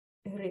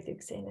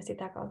yrityksiin ja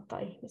sitä kautta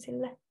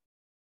ihmisille.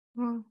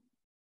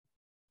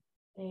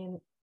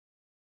 Niin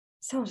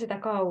se on sitä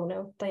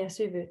kauneutta ja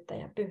syvyyttä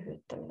ja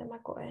pyhyyttä, mitä mä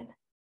koen.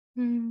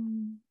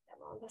 Ja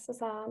mä oon tässä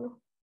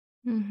saanut.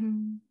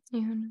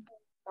 Ihana.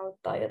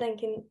 Kautta on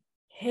jotenkin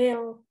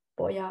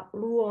helppo ja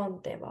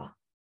luonteva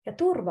ja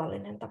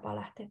turvallinen tapa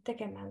lähteä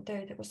tekemään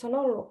töitä, kun se on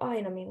ollut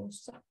aina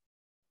minussa.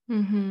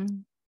 Mm-hmm.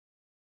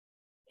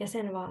 Ja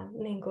sen vaan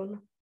niin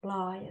kuin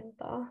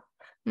laajentaa.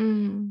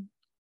 Mm.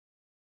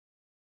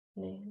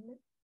 Niin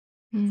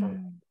se on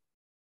Mm.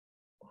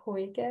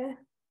 huikea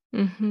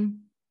Mm-hmm.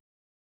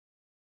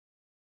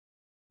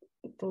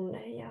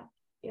 tunne ja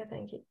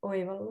jotenkin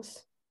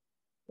oivallus,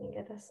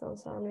 minkä tässä on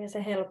saanut. Ja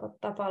se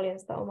helpottaa paljon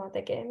sitä omaa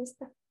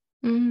tekemistä.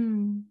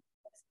 Mm.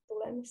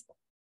 Tulemista.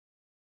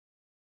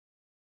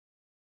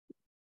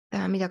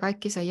 Tämä, mitä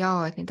kaikki sä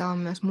jaoit, niin tämä on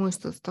myös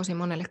muistutus tosi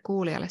monelle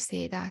kuulijalle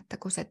siitä, että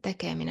kun se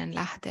tekeminen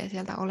lähtee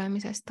sieltä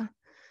olemisesta,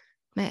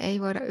 me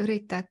ei voida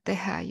yrittää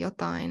tehdä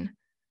jotain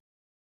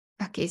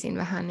väkisin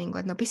vähän niin kuin,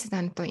 että no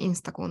pistetään nyt toi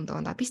Insta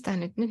kuntoon, tai pistetään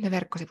nyt ne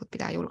verkkosivut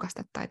pitää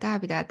julkaista, tai tämä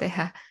pitää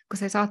tehdä, kun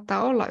se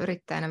saattaa olla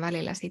yrittäjänä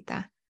välillä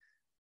sitä,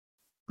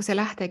 kun se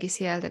lähteekin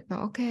sieltä, että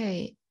no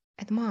okei,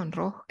 että mä oon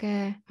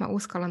rohkea, mä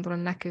uskallan tulla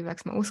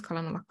näkyväksi, mä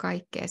uskallan olla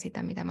kaikkea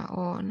sitä, mitä mä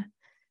oon.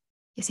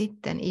 Ja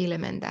sitten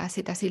ilmentää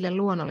sitä sille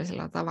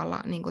luonnollisella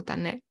tavalla niin kuin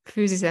tänne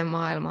fyysiseen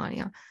maailmaan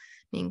ja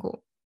niin kuin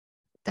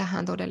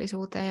tähän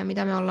todellisuuteen. Ja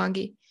mitä me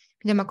ollaankin,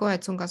 mitä mä koen,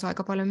 että sun kanssa on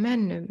aika paljon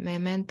mennyt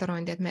meidän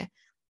mentorointi, että me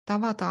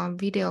tavataan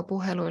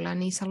videopuheluilla ja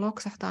niissä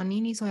loksahtaa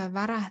niin isoja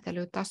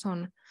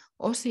värähtelytason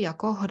osia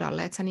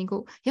kohdalle, että sä niin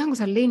kuin, ihan kun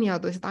sä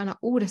linjautuisit aina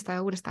uudestaan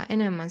ja uudestaan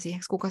enemmän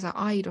siihen, kuka sä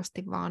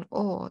aidosti vaan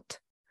oot.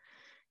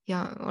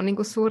 Ja on niin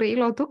kuin suuri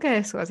ilo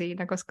tukea sua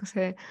siinä, koska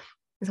se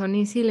on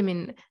niin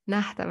silmin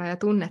nähtävä ja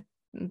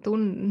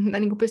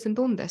niin kuin pystyn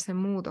tuntemaan sen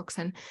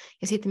muutoksen.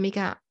 Ja sitten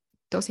mikä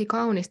tosi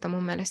kaunista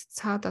mun mielestä,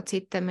 että saatat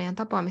sitten meidän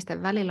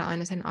tapaamisten välillä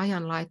aina sen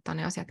ajan laittaa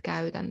ne asiat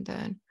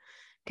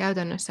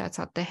käytännössä, että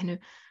sä oot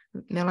tehnyt,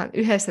 me ollaan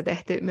yhdessä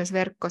tehty myös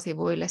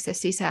verkkosivuille se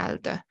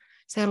sisältö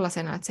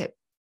sellaisena, että se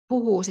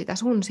puhuu sitä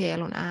sun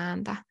sielun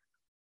ääntä.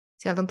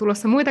 Sieltä on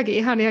tulossa muitakin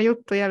ihania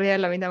juttuja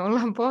vielä, mitä me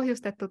ollaan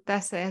pohjustettu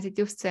tässä, ja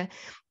sitten just se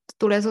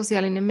tulee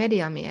sosiaalinen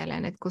media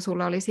mieleen, että kun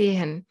sulla oli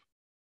siihen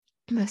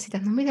myös sitä,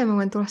 että no miten mä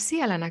voin tulla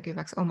siellä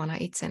näkyväksi omana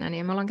itsenäni,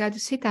 ja me ollaan käyty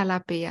sitä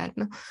läpi, ja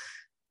että no,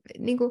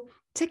 niin kuin,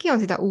 sekin on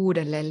sitä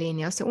uudelleen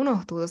linjaus, se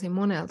unohtuu tosi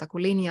monelta,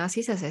 kun linjaa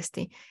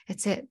sisäisesti,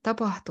 että se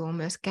tapahtuu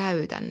myös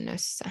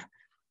käytännössä.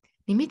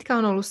 Niin mitkä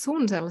on ollut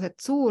sun sellaiset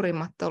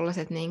suurimmat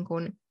tollaiset niin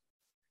kuin,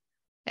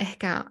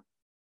 ehkä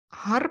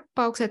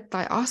harppaukset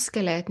tai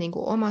askeleet niin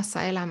kuin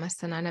omassa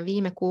elämässä näinä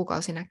viime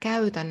kuukausina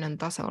käytännön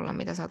tasolla,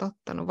 mitä sä oot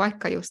ottanut,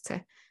 vaikka just se,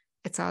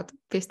 että sä oot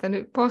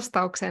pistänyt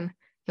postauksen,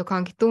 joka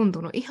onkin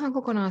tuntunut ihan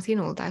kokonaan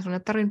sinulta, ja sun ei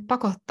tarvinnut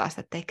pakottaa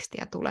sitä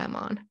tekstiä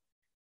tulemaan.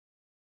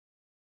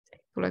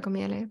 Tuleeko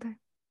mieleen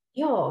jotain?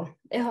 Joo,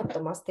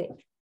 ehdottomasti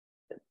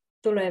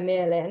tulee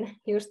mieleen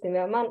just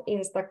nimenomaan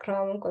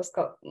Instagram,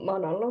 koska mä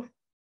oon ollut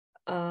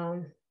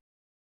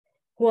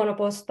huono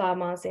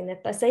postaamaan sinne,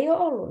 tai se ei ole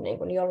ollut niin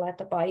kuin jollain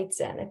tapaa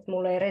itseään, että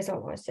mulle ei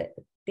resonoi se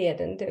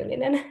tietyn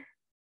tyylinen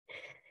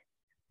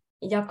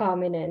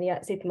jakaminen, ja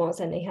sit mä oon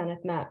sen ihan,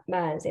 että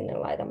mä en sinne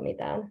laita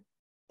mitään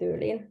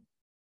tyyliin.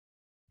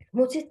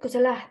 Mutta sitten kun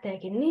se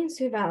lähteekin niin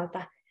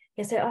syvältä,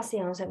 ja se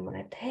asia on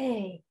semmoinen, että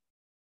hei,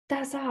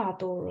 tää saa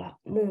tulla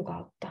mun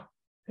kautta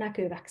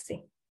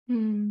näkyväksi.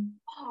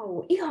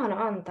 Wow, ihan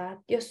antaa,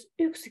 että jos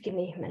yksikin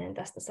ihminen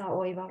tästä saa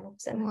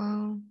oivalluksen,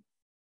 Wow.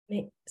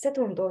 niin se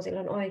tuntuu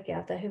silloin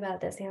oikealta ja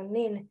hyvältä, ja siinä on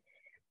niin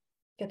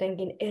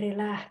jotenkin eri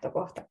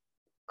lähtökohta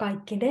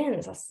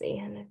kaikkinensa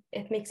siihen,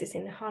 että miksi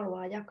sinne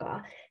haluaa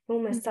jakaa.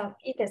 Mun mielestä sä oot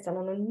itse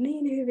sanonut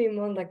niin hyvin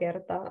monta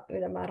kertaa,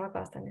 mitä mä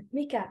rakastan, että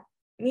mikä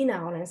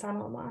minä olen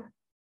sanomaan,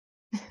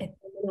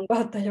 että minun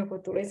kautta joku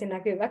tulisi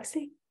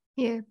näkyväksi.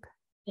 Jep.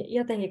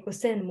 Jotenkin kun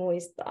sen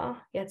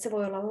muistaa, ja että se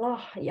voi olla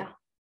lahja,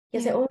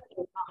 ja se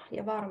onkin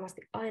lahja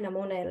varmasti aina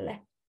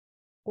monelle,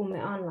 kun me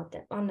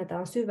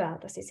annetaan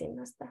syvältä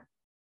sisinnästä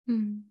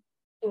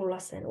tulla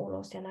sen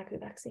ulos ja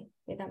näkyväksi,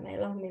 mitä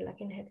meillä on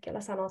milläkin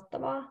hetkellä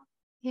sanottavaa.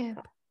 Jep.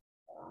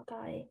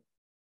 Tai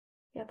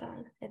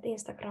jotain. Et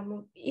Instagram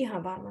on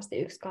ihan varmasti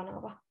yksi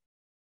kanava,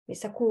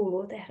 missä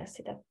kuuluu tehdä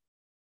sitä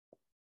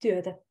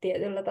työtä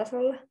tietyllä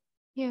tasolla.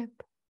 Jep.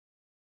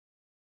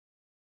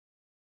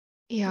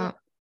 Ja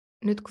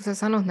nyt kun sä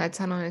sanot näitä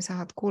sanoja, niin sä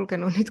oot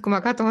kulkenut, nyt kun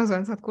mä katson sua,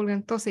 niin sä oot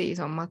kulkenut tosi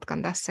ison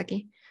matkan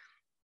tässäkin.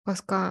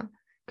 Koska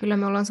kyllä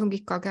me ollaan sunkin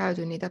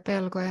käyty niitä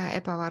pelkoja ja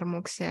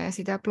epävarmuuksia ja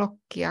sitä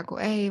blokkia,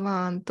 kun ei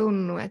vaan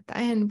tunnu, että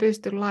en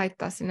pysty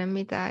laittaa sinne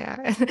mitään. Ja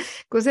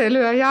kun se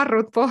lyö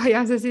jarrut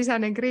pohjaan, se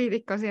sisäinen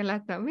kriitikko siellä,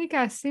 että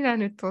mikä sinä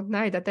nyt tulet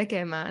näitä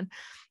tekemään.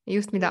 Ja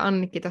just mitä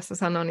Annikki tuossa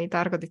sanoi, niin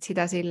tarkoitit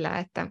sitä sillä,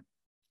 että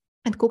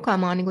kuka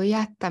mä oon niin kuin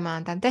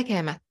jättämään tämän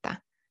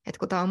tekemättä. Että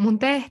kun tämä on mun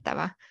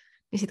tehtävä,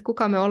 niin sitten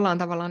kuka me ollaan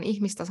tavallaan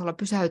ihmistasolla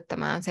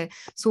pysäyttämään se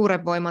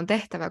suuren voiman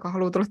tehtävä, joka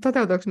haluaa tulla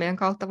toteutuksi meidän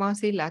kautta vaan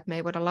sillä, että me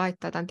ei voida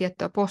laittaa jotain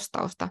tiettyä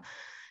postausta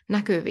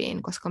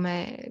näkyviin, koska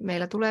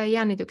meillä tulee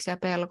jännityksiä ja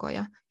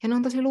pelkoja. Ja ne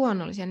on tosi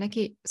luonnollisia,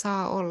 nekin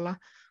saa olla.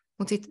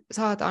 Mutta sitten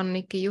sä oot,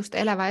 Annikki, just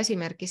elävä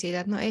esimerkki siitä,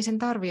 että no ei sen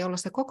tarvitse olla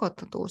se koko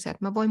totuus,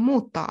 että mä voin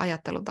muuttaa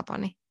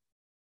ajattelutapani.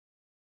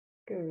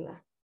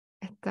 Kyllä.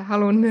 Että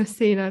haluan myös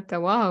siinä, että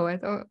wow,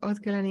 että oot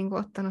kyllä niinku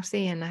ottanut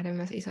siihen nähden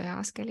myös isoja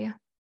askelia.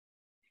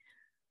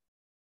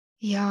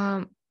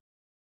 Ja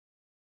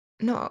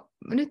No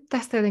nyt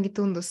tästä jotenkin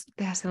tuntuisi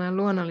tehdä sellainen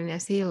luonnollinen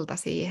silta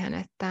siihen,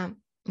 että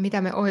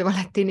mitä me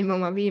oivallettiin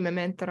nimenomaan viime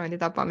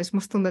mentorointitapaamisessa.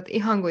 Musta tuntuu, että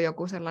ihan kuin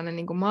joku sellainen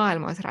niin kuin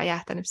maailma olisi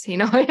räjähtänyt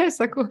siinä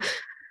vaiheessa, kun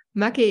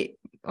mäkin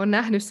olen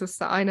nähnyt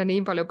sussa aina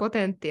niin paljon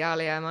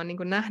potentiaalia ja mä oon niin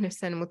kuin nähnyt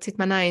sen, mutta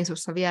sitten mä näin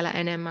sussa vielä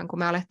enemmän, kun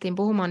me alettiin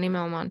puhumaan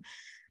nimenomaan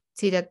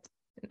siitä, että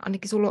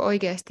Annikki, sulla on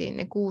oikeasti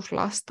ne 6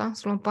 lasta,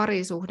 sulla on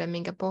parisuhde,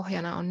 minkä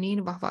pohjana on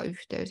niin vahva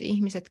yhteys.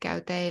 Ihmiset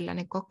käy teillä,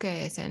 ne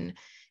kokee sen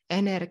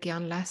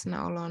energian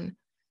läsnäolon,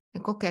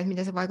 ne kokee, että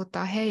miten se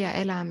vaikuttaa heidän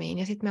elämiin.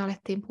 Ja sitten me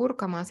alettiin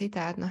purkamaan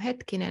sitä, että no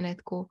hetkinen,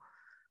 että kun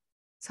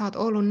sä oot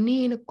ollut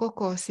niin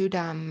koko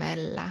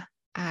sydämellä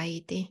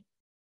äiti,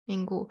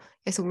 niin kuin,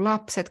 ja sun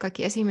lapset,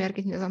 kaikki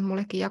esimerkit, mitä sä oot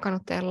mullekin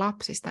jakanut teidän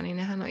lapsista, niin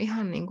nehän on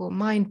ihan niin kuin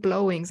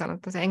mind-blowing,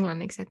 sanottaisiin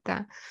englanniksi,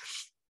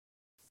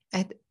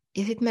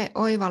 ja sitten me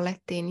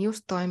oivallettiin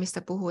just toi,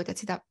 mistä puhuit,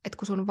 että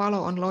kun sun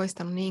valo on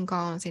loistanut niin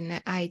kauan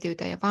sinne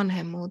äityyteen ja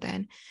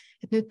vanhemmuuteen,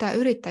 että nyt tämä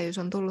yrittäjyys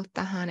on tullut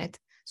tähän, että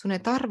sun ei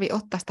tarvi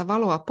ottaa sitä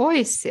valoa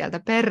pois sieltä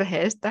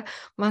perheestä,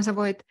 vaan sä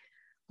voit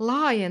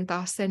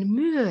laajentaa sen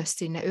myös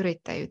sinne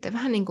yrittäjyyteen.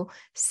 Vähän niin kuin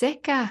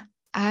sekä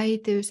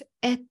äitiys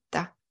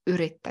että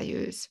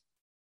yrittäjyys.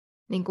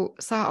 Niin kuin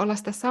saa olla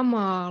sitä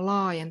samaa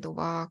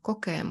laajentuvaa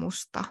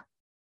kokemusta.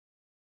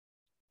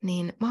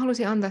 Niin mä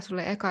haluaisin antaa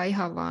sulle eka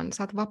ihan vaan,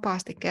 saat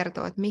vapaasti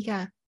kertoa, että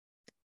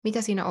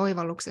mitä siinä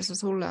oivalluksessa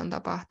sulle on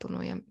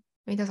tapahtunut ja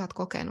mitä sä oot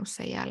kokenut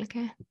sen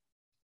jälkeen.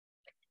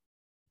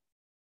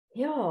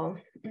 Joo,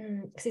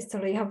 siis se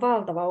oli ihan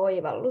valtava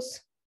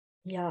oivallus.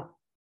 Ja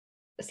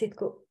sitten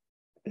kun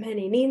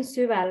meni niin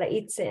syvälle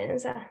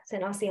itseensä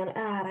sen asian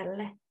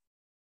äärelle,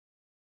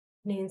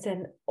 niin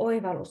sen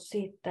oivallus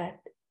siitä,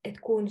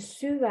 että kuin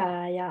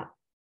syvää ja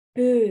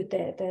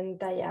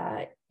pyyteetöntä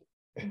ja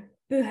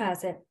pyhä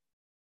se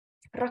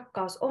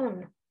rakkaus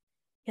on.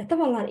 Ja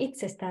tavallaan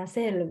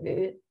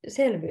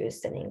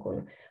itsestäänselvyys se niin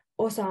kuin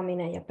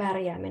osaaminen ja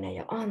pärjääminen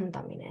ja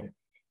antaminen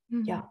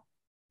ja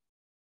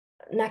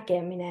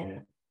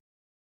näkeminen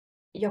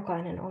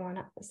jokainen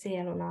omana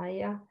sielunaan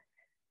ja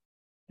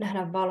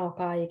nähdä valo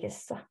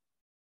kaikessa.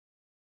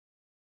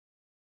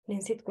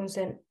 Niin sitten kun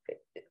sen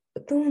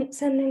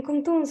niin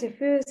kuin tunsi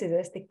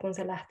fyysisesti, kun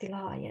se lähti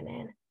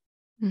laajeneen.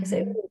 Ja se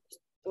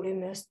yritys tuli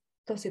myös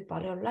tosi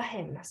paljon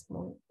lähemmäs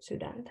mun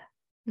sydäntä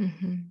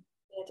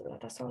tietyllä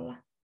tasolla.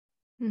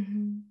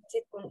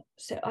 Sitten kun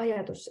se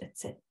ajatus, että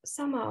se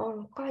sama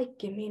on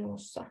kaikki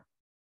minussa,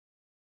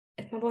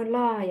 että mä voin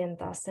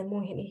laajentaa sen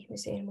muihin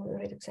ihmisiin mun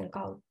yrityksen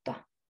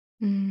kautta,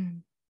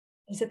 niin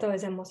se toi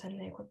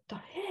semmoisen, että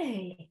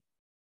hei,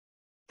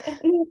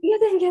 että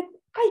jotenkin että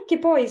kaikki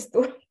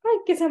poistuu,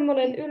 kaikki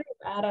semmoinen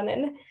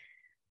ylimääräinen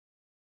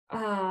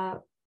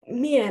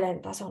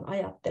mielentason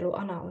ajattelu,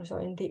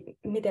 analysointi,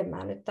 miten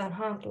mä nyt tämän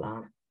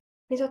handlaan,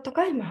 niin totta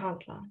kai mä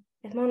handlaan.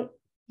 Että mä oon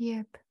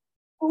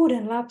 6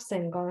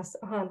 lapsen kanssa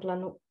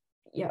handlannut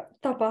ja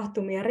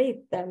tapahtumia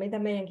riittää, mitä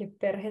meidänkin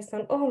perheessä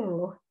on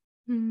ollut.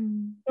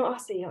 No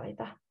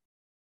asioita.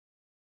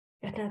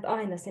 Ja näet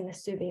aina sinne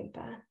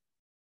syvimpään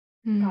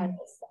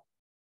kaikessa.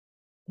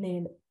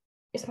 Niin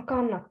jos mä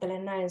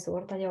kannattelen näin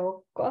suurta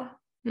joukkoa,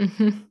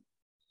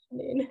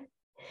 niin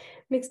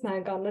miksi mä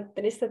en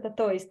kannattelisi tätä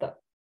toista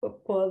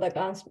puolta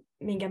kanssa,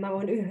 minkä mä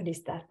voin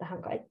yhdistää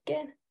tähän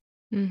kaikkeen.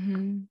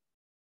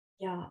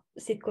 Ja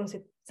sitten kun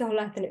se on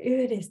lähtenyt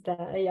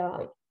yhdistää ja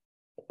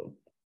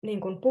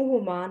niin kun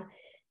puhumaan,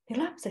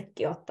 niin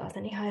lapsetkin ottaa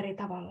sen ihan eri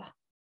tavalla.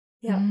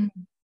 Ja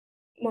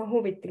mua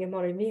huvittikin, mä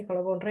olin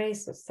viikonlopun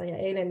reissussa ja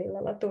eilen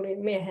illalla tuli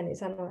mieheni ja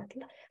sanoi,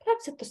 että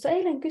lapset tuossa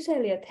eilen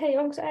kyseli, että hei,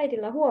 onko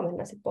äidillä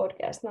huomenna se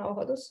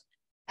podcast-nauhoitus?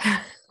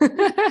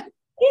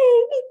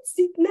 Ei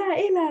vitsi, nää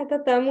elää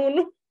tätä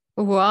mun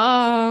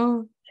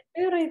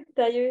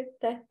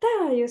yrittäjyyttä. Tää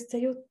on just se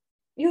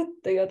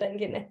juttu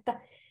jotenkin,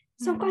 että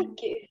se on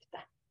kaikki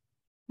yhtä.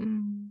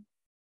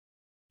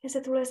 Ja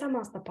se tulee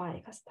samasta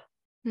paikasta.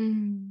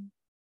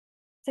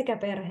 Sekä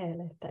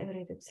perheelle että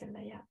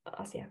yritykselle ja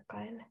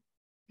asiakkaille.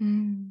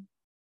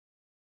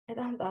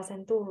 Että antaa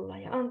sen tulla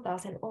ja antaa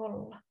sen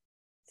olla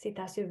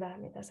sitä syvää,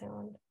 mitä se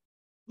on.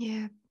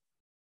 Yep.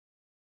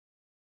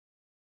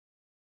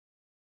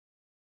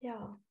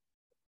 Joo.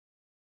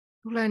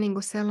 Tulee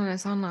niinku sellainen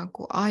sana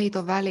kuin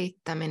aito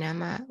välittäminen.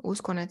 Mä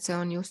uskon, että se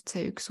on just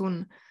se yksi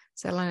sun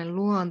sellainen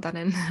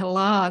luontainen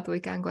laatu,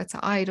 ikään kuin, että sä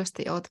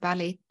aidosti oot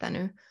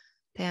välittänyt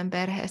teidän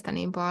perheestä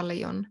niin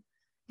paljon.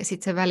 Ja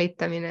sitten se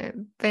välittäminen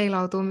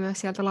peilautuu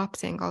myös sieltä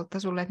lapsien kautta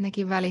sulle, että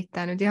nekin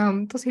välittää nyt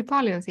ihan tosi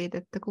paljon siitä,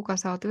 että kuka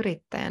sä oot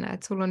yrittäjänä.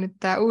 Että sulla on nyt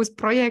tämä uusi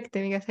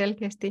projekti, mikä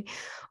selkeästi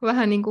on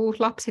vähän niin kuin uusi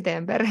lapsi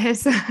teidän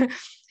perheessä.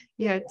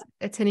 Ja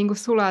että se niin kuin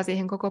sulaa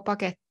siihen koko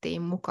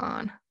pakettiin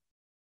mukaan.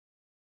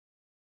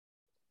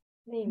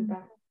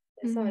 Niinpä.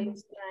 Se on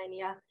just näin.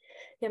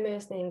 Ja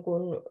myös niin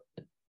kuin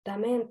tämä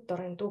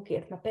mentorin tuki,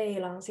 että mä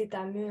peilaan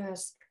sitä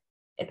myös,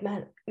 että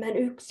mä en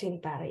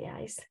yksin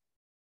pärjäisi.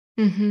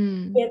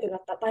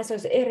 Tai se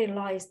olisi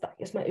erilaista,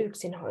 jos mä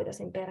yksin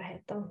hoitaisin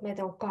perhettä, mutta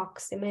meitä on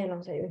 2, meillä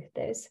on se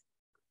yhteys.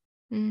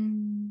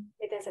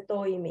 Miten se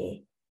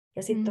toimii.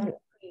 Ja sitten on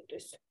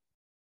yritys.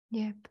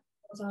 Jep.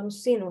 Olen saanut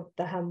sinut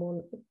tähän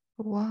mun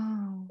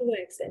Wow.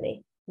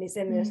 Tuleekseni, niin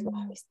se myös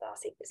vahvistaa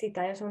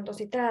sitä, ja se on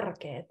tosi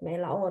tärkeää, että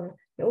meillä on.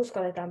 Me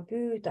uskalletaan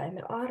pyytää ja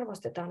me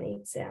arvostetaan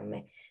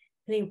itseämme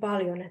niin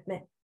paljon, että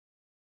me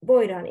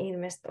voidaan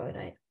investoida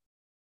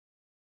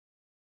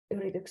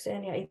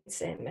yritykseen ja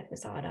itseemme, että me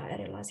saadaan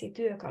erilaisia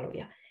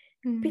työkaluja.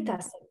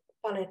 Pitää se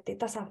paletti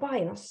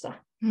tasapainossa.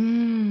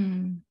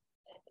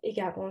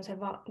 Ikään kuin se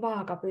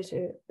vaaka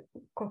pysyy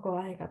koko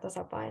aika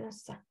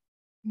tasapainossa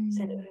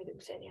sen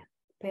yrityksen ja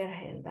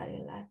perheen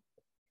välillä.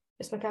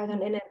 Jos mä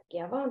käytän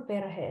energiaa vaan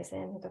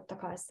perheeseen, niin totta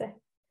kai se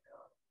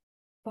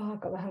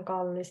vaaka vähän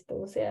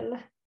kallistuu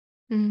siellä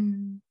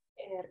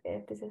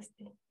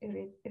energeettisesti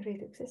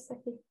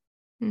yrityksessäkin.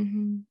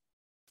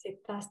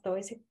 Sitten taas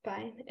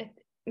toisinpäin,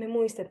 että me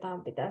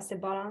muistetaan pitää se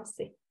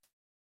balanssi.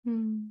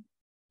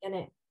 Ja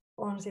ne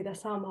on sitä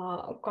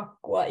samaa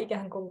kakkua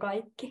ikään kuin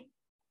kaikki.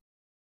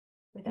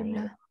 Mitä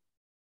niillä?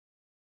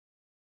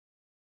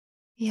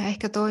 Ja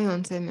ehkä toi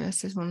on se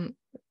myös se sun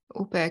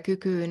upea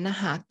kyky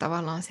nähdä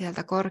tavallaan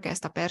sieltä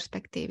korkeasta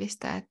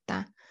perspektiivistä,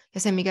 ja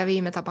se mikä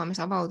viime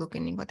tapaamisessa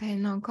avautuikin, niin kuin, että hei,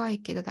 ne on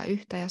kaikki tätä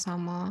yhtä ja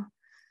samaa.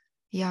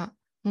 Ja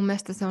mun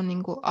mielestä se on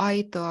niin kuin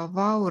aitoa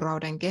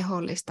vaurauden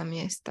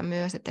kehollistamista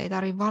myös, että ei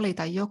tarvitse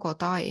valita joko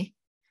tai,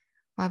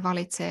 vaan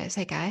valitsee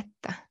sekä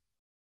että.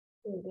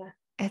 Kyllä.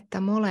 Että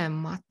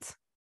molemmat.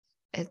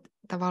 Että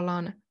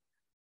tavallaan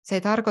se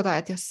ei tarkoita,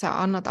 että jos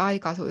sä annat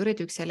aikaa sun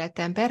yritykselle, että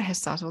teidän perhe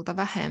saa sulta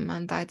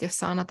vähemmän, tai että jos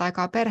sä annat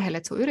aikaa perheelle,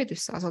 että sun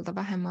yritys saa sulta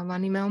vähemmän,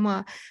 vaan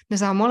nimenomaan ne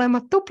saa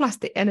molemmat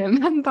tuplasti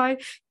enemmän tai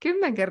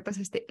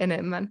 10-kertaisesti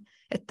enemmän.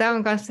 Että tämä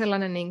on myös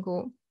sellainen niin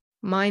kuin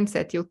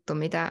mindset-juttu,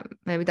 mitä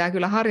meidän pitää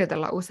kyllä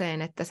harjoitella usein,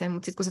 mutta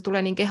sitten kun se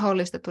tulee niin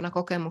kehollistettuna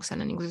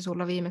kokemuksena, niin kuin se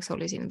sulla viimeksi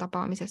oli siinä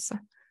tapaamisessa,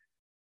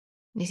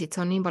 niin sitten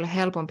se on niin paljon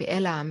helpompi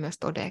elää myös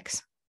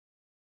todeksi.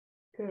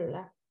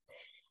 Kyllä.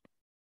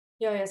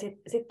 Joo, ja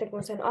sitten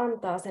kun sen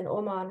antaa sen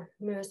oman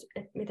myös,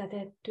 että mitä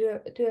teet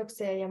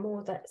työkseen ja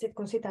muuta, sitten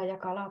kun sitä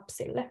jakaa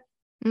lapsille,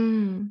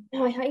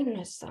 ne on ihan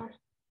innoissaan.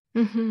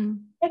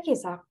 Sekin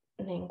saa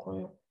niin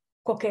kun,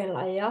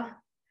 kokeilla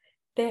ja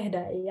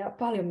tehdä, ja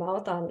paljon mä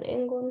otan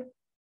niin kun,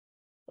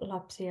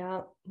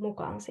 lapsia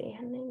mukaan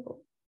siihen niin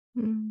kun,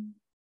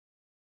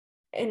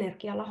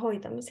 energialla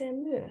hoitamiseen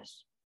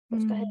myös,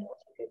 koska heillä on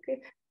se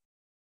kyky.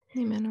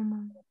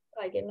 Nimenomaan.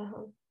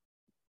 Kaikillahan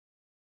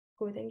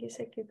kuitenkin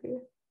se kyky.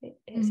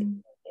 He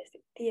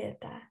sitten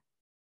tietää,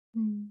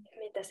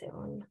 mitä se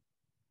on,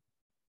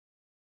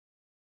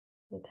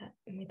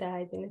 mitä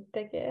äiti nyt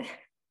tekee.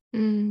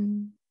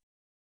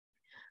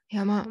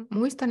 Ja mä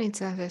muistan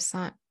itse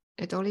asiassa,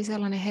 että oli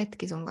sellainen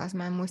hetki sun kanssa,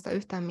 mä en muista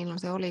yhtään milloin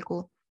se oli,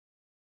 kun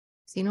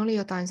siinä oli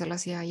jotain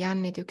sellaisia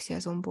jännityksiä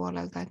sun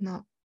puolelta, että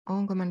no,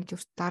 onko mä nyt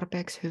just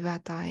tarpeeksi hyvä,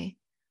 tai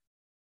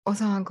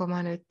osaanko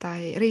mä nyt,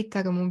 tai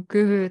riittääkö mun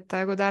kyvyt,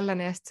 tai joku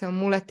tällainen, ja sitten se on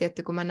mulle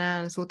tietty, kun mä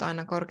näen sut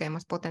aina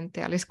korkeimmassa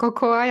potentiaalissa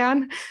koko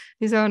ajan,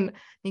 niin se on,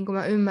 niin kuin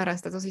mä ymmärrän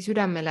sitä tosi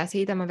sydämellä, ja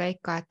siitä mä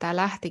veikkaan, että tää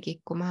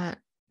lähtikin, kun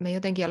me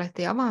jotenkin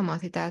alettiin avaamaan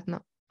sitä, että no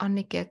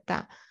Annikki,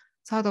 että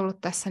sä oot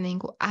ollut tässä niin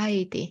kuin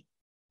äiti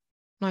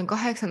noin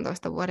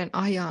 18 vuoden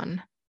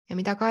ajan, ja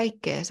mitä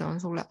kaikkea se on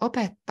sulle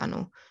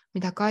opettanut,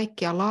 mitä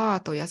kaikkia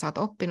laatuja sä oot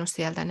oppinut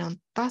sieltä, ne on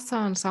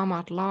tasan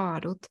samat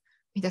laadut,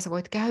 mitä sä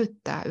voit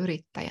käyttää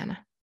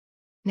yrittäjänä.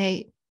 Ne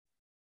ei,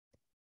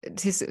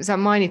 siis sä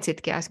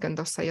mainitsitkin äsken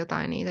tuossa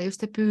jotain niitä,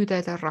 just se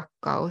pyyteetön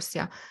rakkaus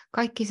ja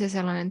kaikki se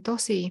sellainen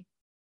tosi,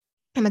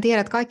 ja mä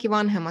tiedän, että kaikki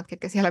vanhemmat,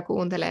 ketkä siellä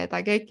kuuntelee,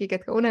 tai kaikki,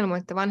 ketkä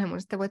unelmoitte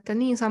vanhemmuudesta, te voitte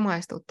niin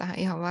samaistua tähän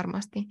ihan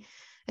varmasti,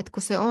 että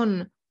kun se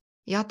on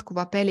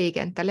jatkuva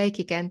pelikenttä,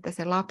 leikkikenttä,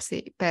 se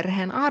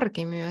lapsiperheen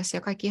arki myös,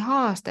 ja kaikki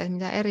haasteet,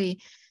 mitä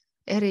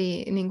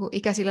eri niin kuin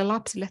ikäisille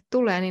lapsille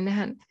tulee, niin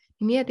nehän,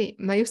 mieti,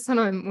 mä just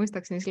sanoin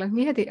muistaakseni silloin, että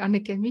mieti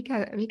Annikki,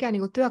 että mikä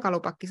niin kuin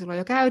työkalupakki sulla on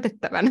jo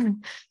käytettävänä,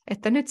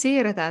 että nyt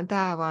siirretään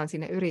tämä vaan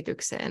sinne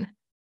yritykseen.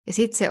 Ja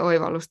sitten se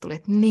oivallus tuli,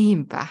 että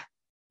niinpä,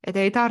 että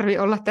ei tarvi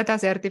olla tätä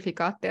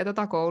sertifikaattia,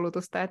 tätä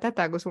koulutusta ja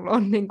tätä, kun sulla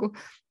on niin kuin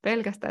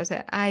pelkästään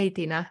se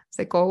äitinä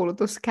se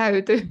koulutus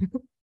käyty.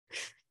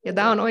 Ja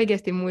tämä on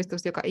oikeasti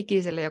muistus joka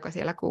ikiselle, joka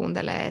siellä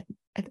kuuntelee,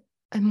 että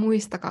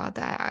muistakaa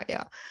tämä ja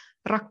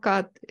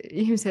rakkaat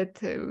ihmiset,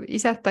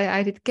 isät tai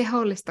äidit,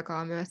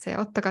 kehollistakaa myös se ja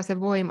ottakaa se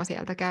voima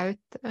sieltä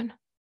käyttöön.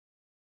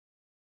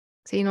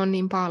 Siinä on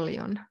niin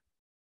paljon.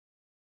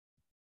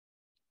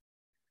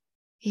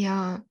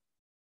 Ja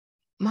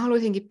mä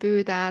haluaisinkin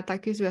pyytää tai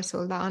kysyä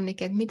sulta,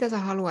 Annikki, että mitä sä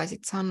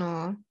haluaisit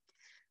sanoa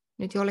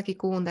nyt jollekin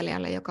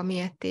kuuntelijalle, joka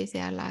miettii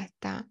siellä,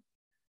 että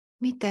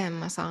miten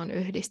mä saan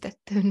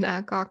yhdistettyä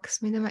nämä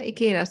kaksi, miten mä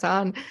ikinä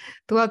saan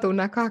tuotua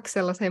nämä kaksi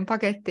sellaiseen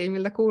pakettiin,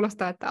 miltä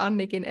kuulostaa, että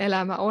Annikin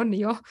elämä on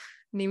jo,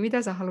 niin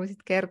mitä sä haluaisit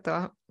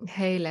kertoa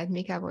heille, että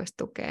mikä voisi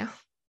tukea?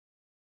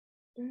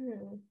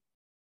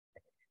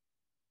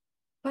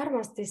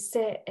 Varmasti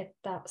se,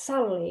 että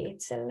sallii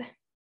itselle.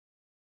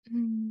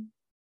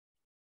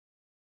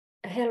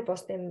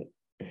 Helposti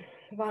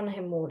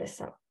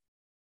vanhemmuudessa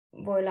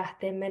voi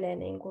lähteä menemään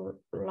niin kuin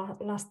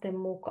lasten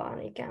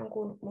mukaan ikään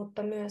kuin,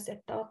 mutta myös,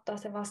 että ottaa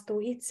se vastuu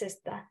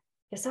itsestä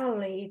ja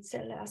sallii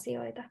itselle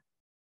asioita.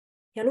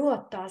 Ja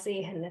luottaa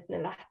siihen, että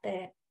ne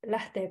lähtee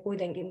lähtee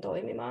kuitenkin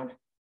toimimaan.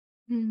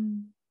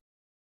 Mm.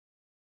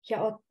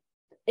 Ja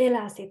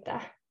elä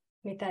sitä,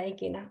 mitä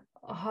ikinä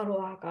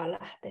haluaakaan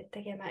lähteä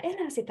tekemään.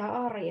 Elä sitä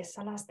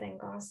arjessa lasten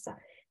kanssa,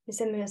 niin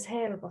se myös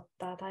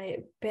helpottaa, tai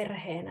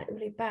perheenä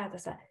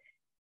ylipäätänsä.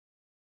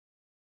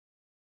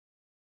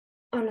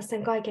 Anna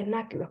sen kaiken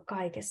näkyä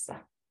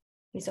kaikessa,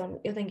 niin se on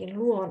jotenkin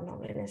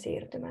luonnollinen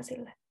siirtymä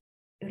sille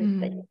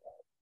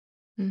yrittäjyyteen.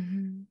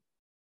 Mm-hmm.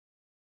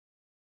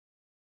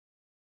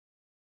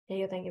 Ja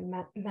jotenkin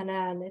mä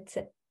näen, että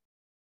se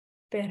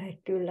perhe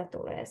kyllä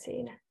tulee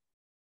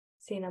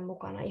siinä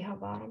mukana ihan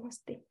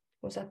varmasti.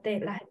 Kun sä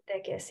lähdet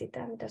tekemään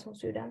sitä, mitä sun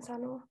sydän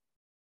sanoo.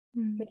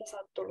 Mitä sä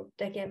oot tullut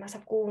tekemään,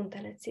 sä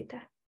kuuntelet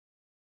sitä.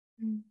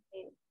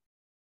 Niin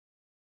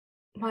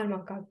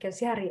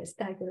maailmankaikkeus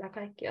järjestää kyllä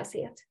kaikki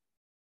asiat.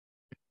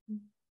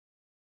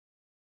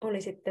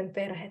 Oli sitten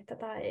perhettä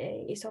tai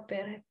ei, iso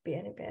perhe,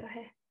 pieni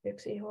perhe,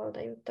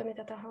 yksinhuoltajuutta,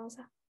 mitä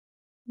tahansa.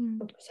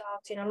 Mutta kun sä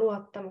oot siinä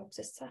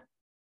luottamuksessa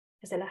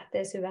ja se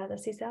lähtee syvältä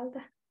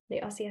sisältä,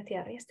 niin asiat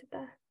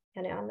järjestetään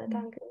ja ne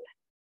annetaan kyllä.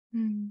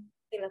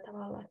 Sillä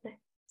tavalla, että ne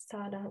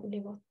saadaan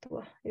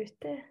nivottua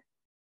yhteen.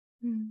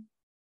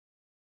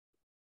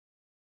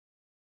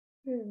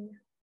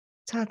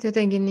 Sä oot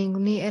jotenkin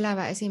niin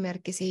elävä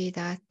esimerkki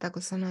siitä, että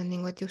kun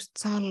sanoin, että just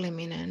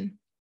salliminen,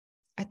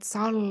 että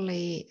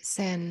sallii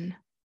sen,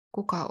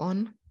 kuka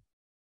on,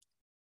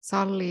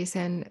 sallii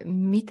sen,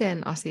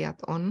 miten asiat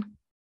on,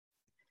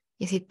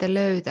 ja sitten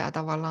löytää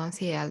tavallaan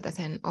sieltä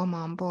sen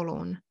oman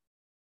polun.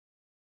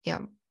 Ja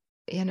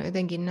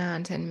jotenkin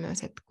näen sen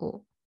myös, että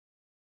kun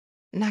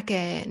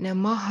näkee ne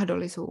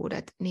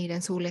mahdollisuudet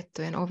niiden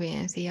suljettujen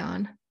ovien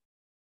sijaan,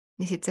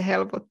 niin sitten se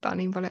helpottaa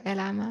niin paljon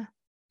elämää.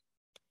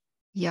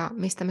 Ja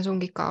mistä me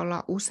sunkinkaan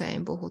ollaan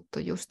usein puhuttu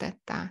just,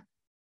 että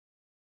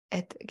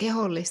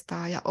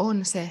kehollistaa ja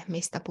on se,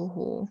 mistä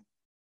puhuu.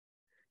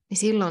 Niin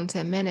silloin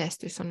se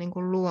menestys on niin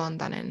kuin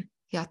luontainen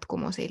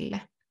jatkumo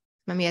sille.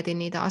 Mä mietin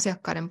niitä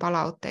asiakkaiden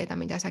palautteita,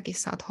 mitä säkin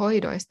saat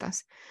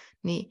hoidoistas,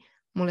 niin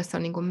mulle se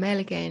on niin kuin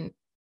melkein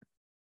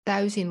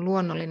täysin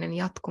luonnollinen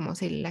jatkumo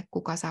sille,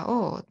 kuka sä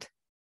oot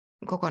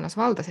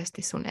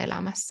kokonaisvaltaisesti sun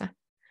elämässä.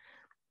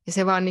 Ja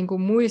se vaan niin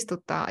kuin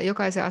muistuttaa,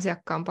 jokaisen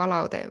asiakkaan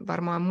palaute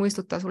varmaan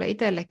muistuttaa sulle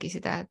itsellekin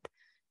sitä, että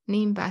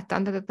niinpä, että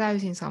on tätä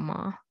täysin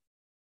samaa.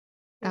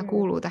 Tämä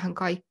kuuluu tähän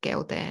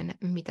kaikkeuteen,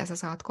 mitä sä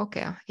saat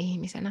kokea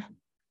ihmisenä.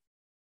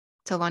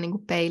 Se on vaan niin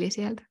kuin peili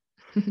sieltä.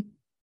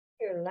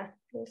 Kyllä,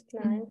 just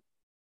näin.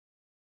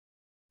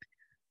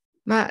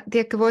 Mä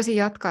tiedätkö, voisin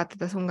jatkaa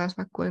tätä sun kanssa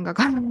vaikka kuinka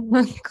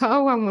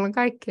kauan. Mulla on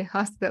kaikkien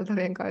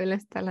haastateltavien kanssa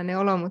yleensä tällainen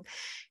olo, mutta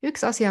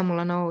yksi asia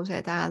mulla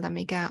nousee täältä,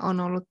 mikä on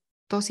ollut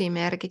tosi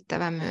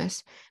merkittävä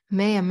myös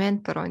meidän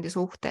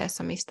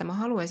mentorointisuhteessa, mistä mä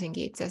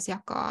haluaisinkin itse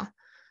asiassa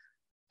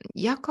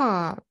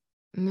jakaa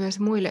myös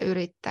muille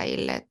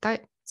yrittäjille. Tai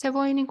se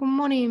voi niin kuin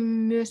moniin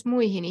myös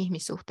muihin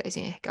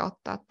ihmissuhteisiin ehkä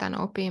ottaa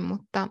tämän opin,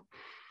 mutta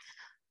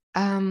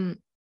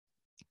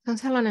se on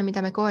sellainen,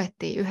 mitä me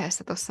koettiin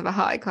yhdessä tuossa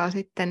vähän aikaa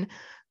sitten,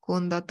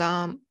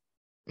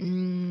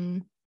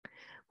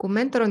 kun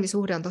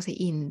mentorointisuhde on tosi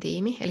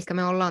intiimi, eli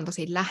me ollaan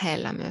tosi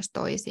lähellä myös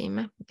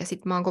toisiimme. Ja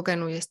sitten mä oon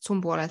kokenut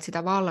sun puolelta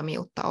sitä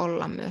valmiutta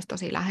olla myös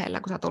tosi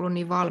lähellä, kun sä oot ollut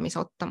niin valmis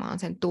ottamaan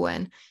sen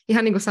tuen.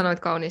 Ihan niin kuin sanoit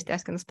kauniisti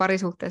äsken, tässä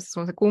parisuhteessa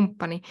sulla on se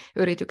kumppani,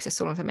 yrityksessä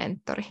sulla on se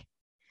mentori,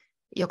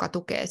 joka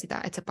tukee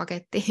sitä, että se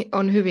paketti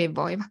on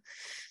hyvinvoiva.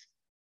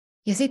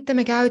 Ja sitten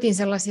me käytiin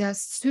sellaisia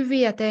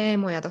syviä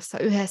teemoja tuossa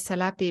yhdessä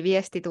läpi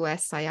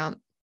viestituessa, ja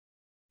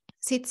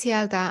sitten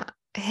sieltä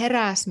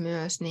heräsi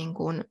myös niin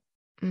kuin,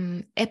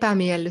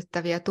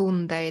 epämiellyttäviä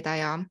tunteita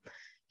ja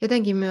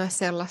jotenkin myös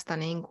sellaista,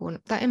 niin kuin,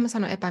 tai en mä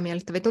sano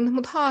epämiellyttäviä tunteita,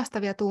 mutta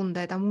haastavia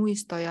tunteita,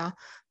 muistoja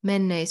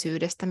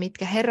menneisyydestä,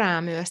 mitkä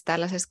herää myös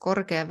tällaisessa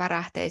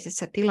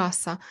korkeavärähteisessä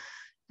tilassa,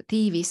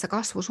 tiiviissä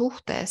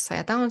kasvusuhteessa.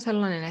 Ja tämä on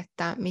sellainen,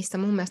 että mistä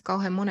mun mielestä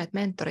kauhean monet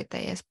mentorit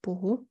ei edes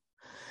puhu.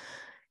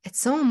 Et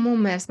se on mun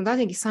mielestä, mä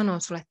taisinkin sanoa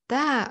sulle,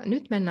 että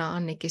nyt mennään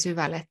Annikki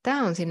syvälle, että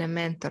tämä on sinne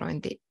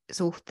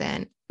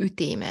mentorointisuhteen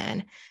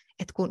ytimeen.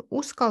 Että kun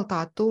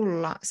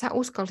sä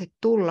uskalsit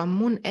tulla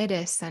mun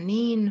edessä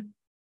niin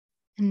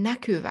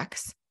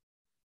näkyväksi,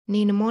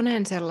 niin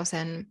monen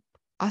sellaisen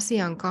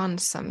asian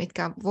kanssa,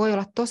 mitkä voi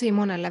olla tosi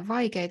monelle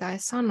vaikeita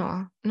edes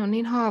sanoa, ne on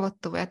niin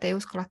haavoittuvia, että ei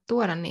uskalla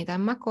tuoda niitä. Ja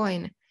mä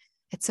koin,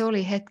 että se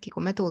oli hetki,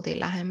 kun me tultiin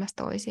lähemmäs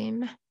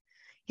toisiimme.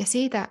 Ja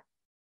siitä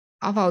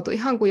avautui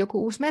ihan kuin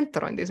joku uusi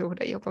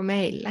mentorointisuhde jopa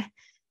meille.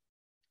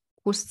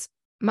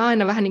 Mä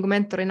aina vähän niin kuin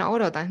mentorina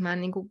odotan, että mä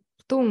en niin kuin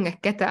tunge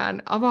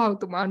ketään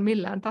avautumaan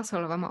millään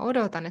tasolla, vaan mä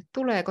odotan, että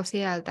tuleeko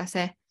sieltä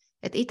se,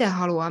 että itse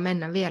haluaa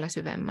mennä vielä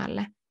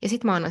syvemmälle. Ja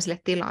sitten mä annan sille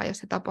tilaa, jos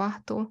se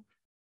tapahtuu.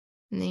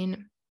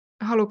 Niin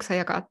haluatko sä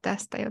jakaa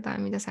tästä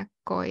jotain, mitä sä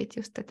koit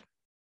just,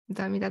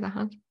 tai mitä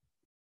tahansa?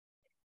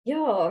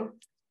 Joo,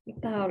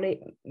 tämä oli,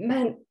 mä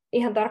en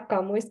ihan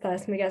tarkkaan muista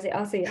edes, mikä se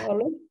asia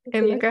oli.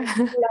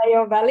 Sillä ei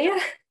ole väliä.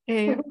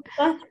 Ei ole.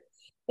 Mutta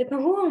että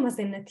mä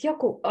huomasin, että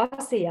joku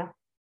asia,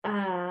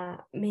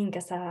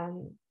 minkä sä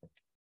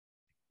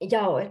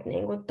jaoit,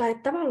 niin kuin, tai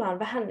tavallaan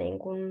vähän niin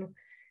kuin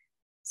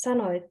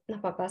sanoit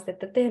napakasti,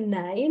 että tee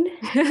näin.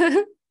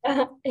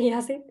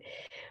 Ja sitten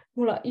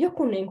mulla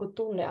joku niinku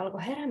tunne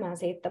alkoi heräämään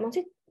siitä, mutta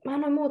sitten mä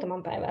annoin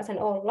muutaman päivän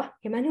sen olla.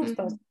 Ja mä en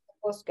uskaltanut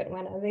koskenut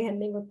enää siihen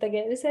niinku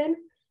tekemiseen.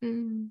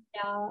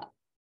 Ja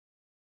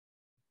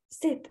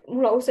sitten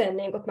mulla usein,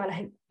 niin kun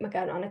mä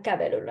käyn aina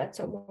kävelyllä, että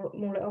se on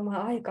mulle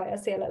omaa aikaa ja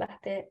siellä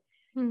lähtee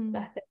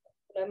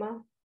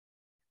tulemaan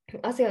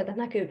asioita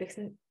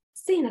näkyviksi. Niin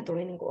siinä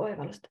tuli niin kuin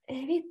oivallus, että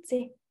ei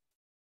vitsi,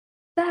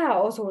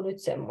 tämä osuu nyt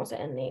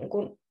semmoiseen niin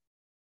kuin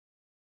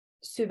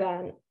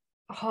syvään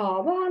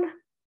haavaan,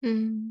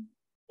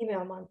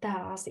 nimenomaan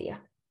tämä asia.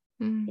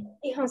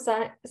 Ihan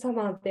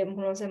saman tien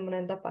mulla on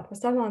semmoinen tapa, että mä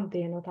saman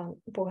tien otan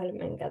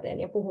puhelimen käteen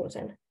ja puhun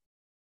sen.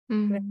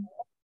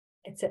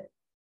 Että se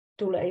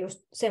tulee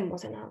just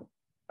semmoisena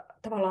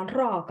tavallaan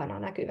raakana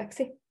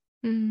näkyväksi.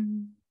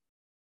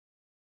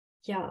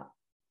 Ja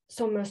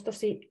se on myös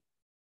tosi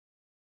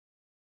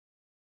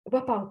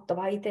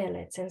vapauttava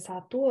itselle, että sen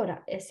saa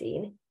tuoda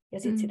esiin. Ja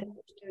sitten sitä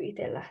pystyy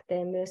itse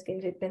lähteä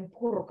myöskin sitten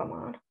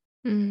purkamaan.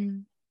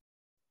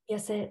 Ja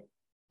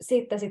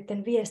siitä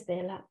sitten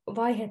viesteillä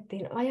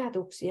vaihdettiin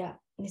ajatuksia,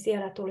 niin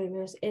siellä tuli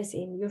myös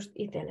esiin just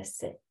itselle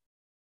se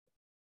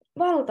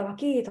valtava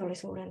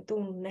kiitollisuuden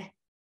tunne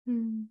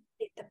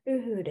siitä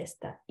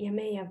pyhyydestä ja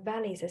meidän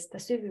välisestä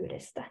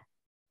syvyydestä.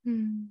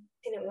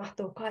 Sinne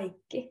mahtuu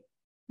kaikki,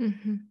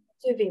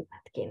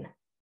 syvimmätkin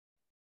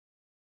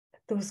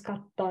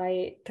tuskat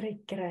tai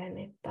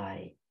triggeröinnit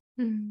tai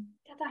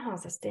mitä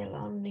tahansa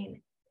siellä on,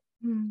 niin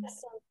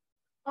tässä on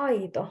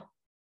aito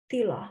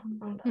tila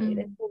antaa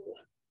niille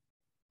tulla.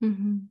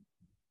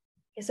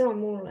 Ja se on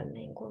mulle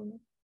niin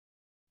kuin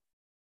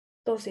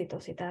tosi,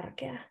 tosi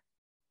tärkeää.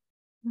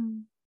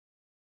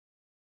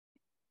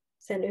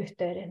 Sen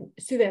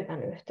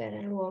syvemmän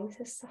yhteyden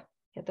luomisessa.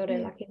 Ja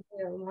todellakin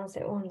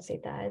se on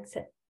sitä, että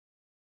se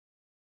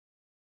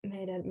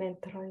meidän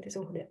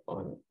mentorointisuhde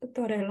on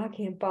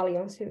todellakin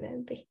paljon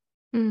syvempi.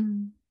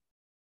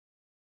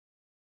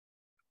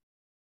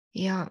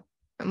 Ja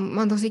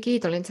mä oon tosi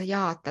kiitollinen, että sä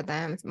jaat tätä.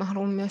 Ja mä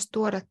haluan myös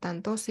tuoda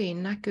tämän tosi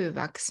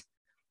näkyväksi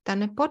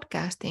tänne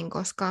podcastiin,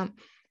 koska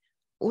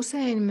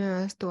usein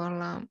myös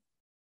tuolla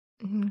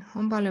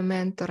on paljon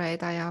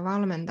mentoreita ja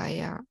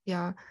valmentajia.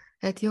 Ja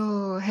että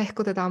joo,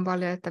 hehkutetaan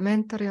paljon, että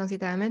mentori on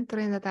sitä ja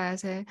mentori on tätä ja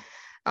se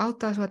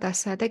auttaa sua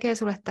tässä ja tekee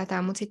sulle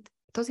tätä. Mutta sitten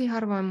tosi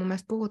harvoin mun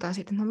mielestä puhutaan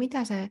siitä, että no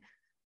mitä se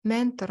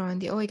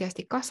mentorointi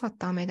oikeasti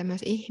kasvattaa meitä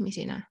myös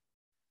ihmisinä.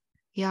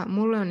 Ja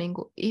mulle on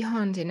niinku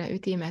ihan siinä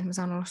ytimeen, että mä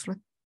saan olla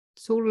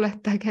sulle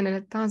tai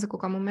kenelle tahansa,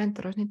 kuka mun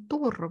mentoroisi, niin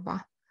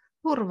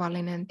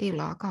turvallinen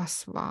tila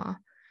kasvaa.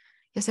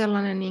 Ja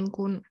sellainen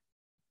niinku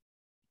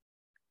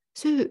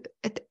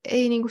että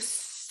ei niinku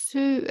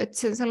että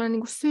se sellainen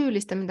niinku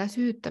syyllistäminen tai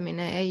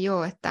syyttäminen ei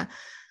ole, että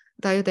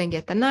tai jotenkin,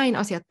 että näin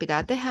asiat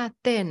pitää tehdä,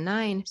 tee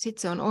näin, sit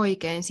se on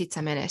oikein, sit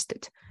sä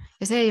menestyt.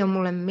 Ja se ei ole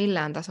mulle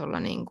millään tasolla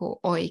niinku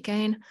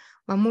oikein,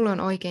 vaan mulle on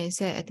oikein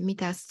se, että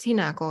mitä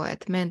sinä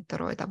koet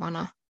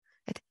mentoroitavana.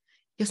 Et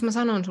jos mä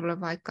sanon sulle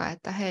vaikka,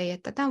 että hei,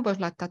 että tämän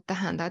voisi laittaa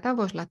tähän tai tämän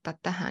voisi laittaa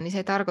tähän, niin se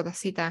ei tarkoita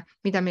sitä,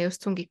 mitä me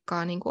just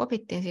sunkikkaan niin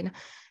opittiin siinä,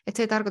 että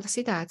se ei tarkoita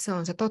sitä, että se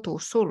on se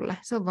totuus sulle,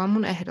 se on vaan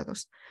mun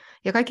ehdotus.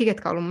 Ja kaikki,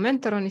 ketkä on ollut mun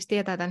mentoroinnissa,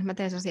 tietää tämän, että mä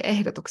teen sellaisia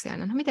ehdotuksia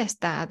aina, no mites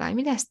tää tai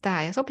mites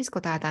tää ja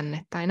sopisiko tää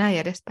tänne tai näin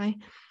edespäin.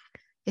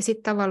 Ja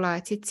sitten tavallaan,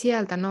 että sit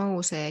sieltä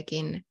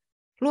nouseekin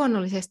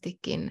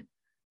luonnollisestikin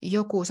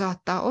joku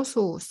saattaa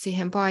osua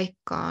siihen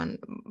paikkaan,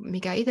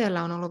 mikä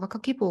itsellä on ollut vaikka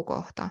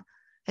kipukohta.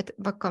 Että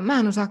vaikka mä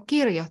en osaa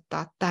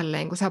kirjoittaa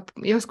tälleen, kun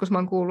joskus mä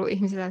oon kuullut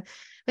ihmisille, että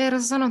Veera,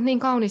 sä sanot niin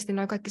kauniisti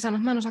noin kaikki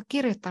sanot, mä en osaa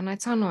kirjoittaa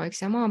näitä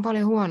sanoiksi ja mä oon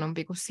paljon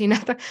huonompi kuin sinä.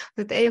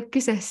 Että ei ole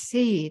kyse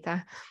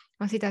siitä,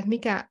 vaan sitä,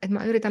 että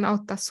mä yritän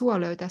auttaa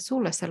sua löytää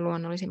sulle sen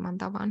luonnollisimman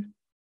tavan.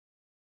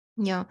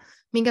 Ja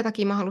minkä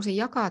takia mä halusin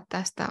jakaa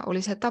tästä,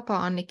 oli se tapa,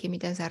 Annikki,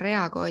 miten sä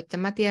reagoit. Ja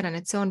mä tiedän,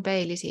 että se on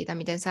peili siitä,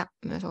 miten sä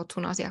myös oot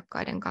sun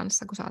asiakkaiden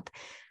kanssa, kun sä oot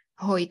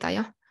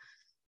hoitaja.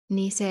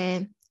 Niin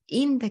se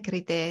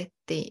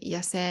integriteetti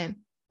ja se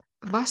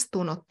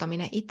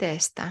vastuunottaminen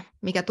itsestä,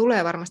 mikä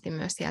tulee varmasti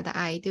myös sieltä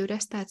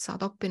äitiydestä, että sä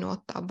oot oppinut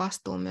ottaa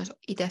vastuun myös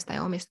itsestä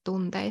ja omista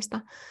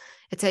tunteista.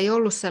 Että se ei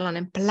ollut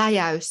sellainen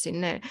pläjäys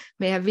sinne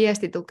meidän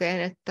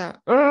viestitukeen,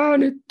 että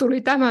nyt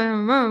tuli tämä ja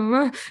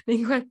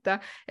niin kuin, että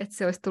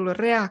se olisi tullut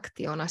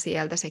reaktiona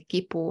sieltä se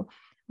kipu,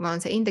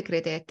 vaan se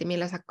integriteetti,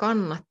 millä sä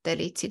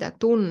kannattelit sitä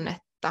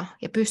tunnetta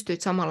ja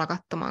pystyit samalla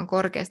katsomaan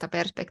korkeasta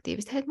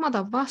perspektiivistä, että mä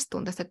otan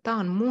vastuun tästä, että tämä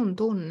on mun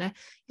tunne.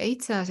 Ja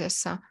itse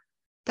asiassa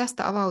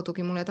tästä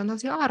avautuikin mulle, että on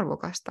tosi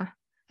arvokasta.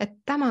 Että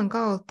tämän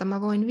kautta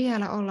mä voin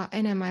vielä olla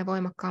enemmän ja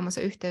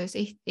voimakkaammassa yhteys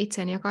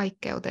itseni ja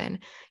kaikkeuteen.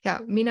 Ja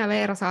minä,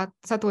 Veera,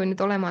 satuin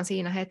nyt olemaan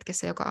siinä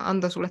hetkessä, joka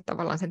antoi sulle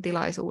tavallaan sen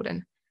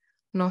tilaisuuden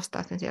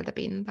nostaa sen sieltä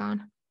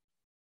pintaan.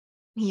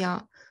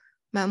 Ja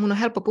mun on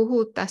helppo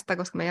puhua tästä,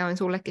 koska mä jaoin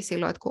sullekin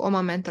silloin, että kun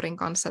oman mentorin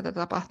kanssa tätä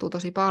tapahtuu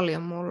tosi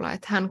paljon mulla,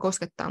 että hän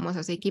koskettaa mua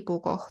sellaisiin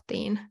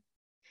kipukohtiin.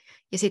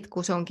 Ja sitten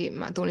kun se onkin,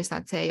 mä tunnistan,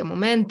 että se ei ole mun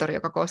mentori,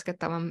 joka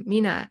koskettaa, vaan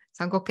minä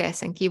saan kokea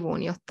sen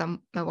kivun, jotta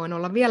mä voin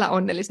olla vielä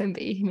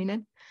onnellisempi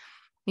ihminen.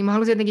 Niin mä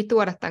halusin jotenkin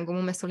tuoda tämän, kun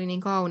mun mielestä se oli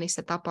niin kaunis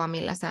se tapa,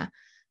 millä sä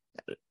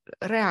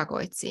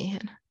reagoit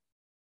siihen.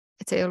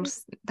 Että se ei ollut,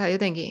 tai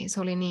jotenkin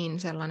se oli niin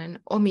sellainen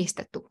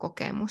omistettu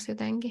kokemus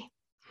jotenkin.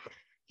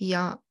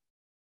 Ja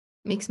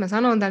miksi mä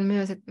sanon tämän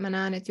myös, että mä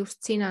näen, että just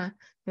sinä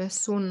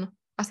myös sun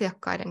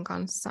asiakkaiden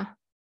kanssa,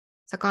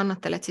 sä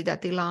kannattelet sitä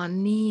tilaa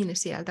niin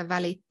sieltä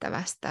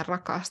välittävästä,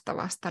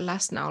 rakastavasta,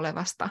 läsnä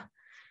olevasta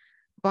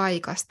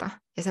paikasta.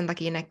 Ja sen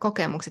takia ne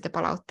kokemukset ja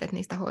palautteet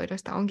niistä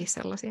hoidoista onkin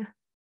sellaisia,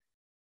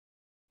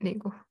 niin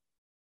kuin,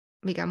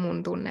 mikä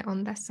mun tunne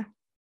on tässä.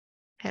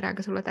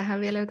 Herääkö sulla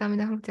tähän vielä jotain,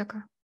 mitä haluat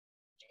jakaa?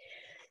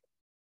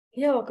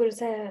 Joo, kyllä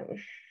se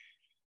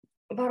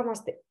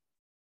varmasti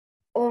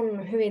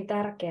on hyvin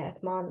tärkeää, että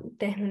mä oon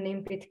tehnyt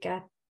niin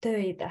pitkää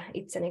töitä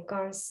itseni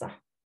kanssa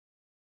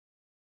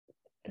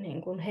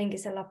niin kuin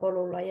henkisellä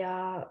polulla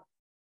ja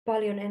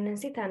paljon ennen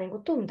sitä niin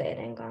kuin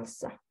tunteiden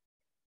kanssa.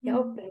 Ja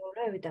oppinut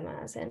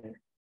löytämään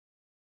sen,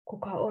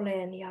 kuka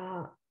olen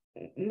ja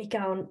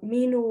mikä on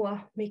minua,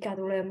 mikä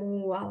tulee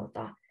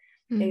muualta.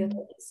 Ja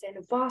jotenkin sen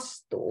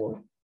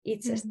vastuun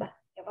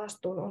itsestä ja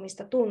vastuun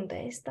omista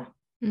tunteista,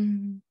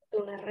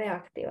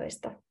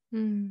 tunnereaktioista.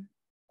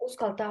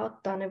 Uskaltaa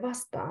ottaa ne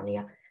vastaan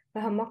ja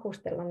vähän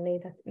makustella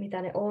niitä,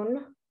 mitä ne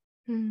on,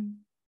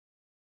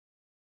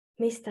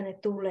 mistä ne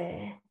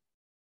tulee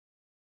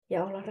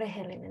ja olla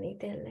rehellinen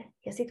itselle.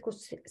 Ja sitten kun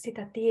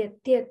sitä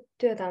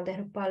työtä on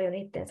tehnyt paljon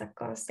itsensä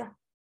kanssa,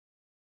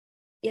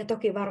 ja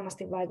toki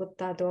varmasti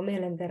vaikuttaa tuo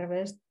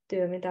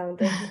mielenterveystyö, mitä on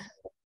tehnyt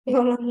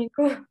olla niin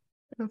kuin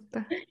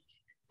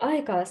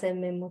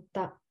aikaisemmin,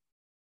 mutta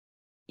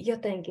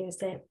jotenkin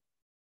se,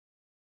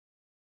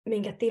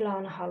 minkä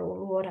tilan haluaa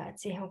luoda,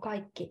 että siihen on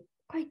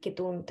kaikki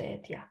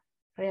tunteet ja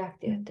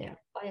reaktiot ja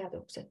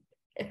ajatukset,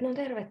 että ne on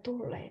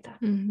tervetulleita. Ei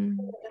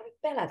tarvitse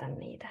pelätä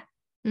niitä.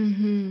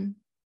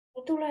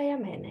 Ne tulee ja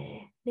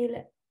menee.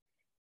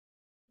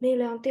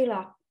 Niille on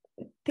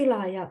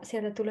tila ja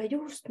sieltä tulee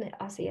just ne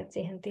asiat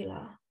siihen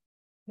tilaan,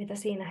 mitä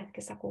siinä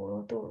hetkessä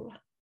kuuluu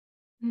tulla.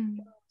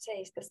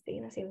 Seistä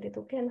siinä silti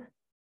tukena.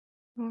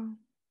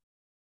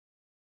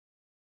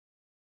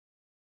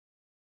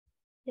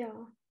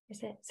 Joo, ja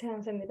se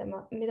on se,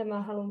 mitä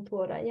mä haluan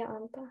tuoda ja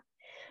antaa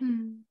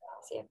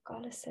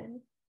asiakkaalle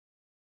sen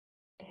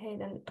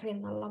heidän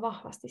rinnalla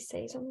vahvasti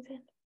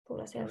seisomisen.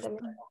 Tulee sieltä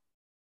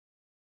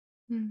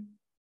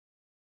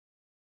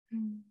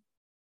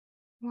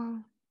Wow.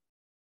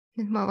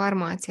 Nyt mä oon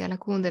varma, että siellä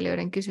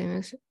kuuntelijoiden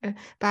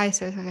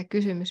päissä on sellaisia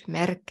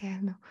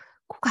kysymysmerkkejä. No,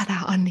 kuka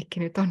tämä Annikki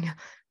nyt on ja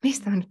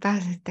mistä mä nyt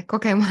pääsen sitten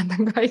kokemaan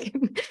tämän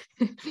kaiken?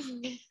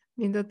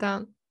 Niin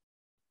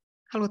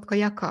haluatko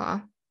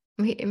jakaa?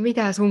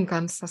 Mitä sun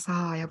kanssa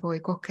saa ja voi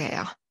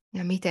kokea?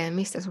 Ja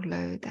mistä sun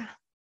löytää?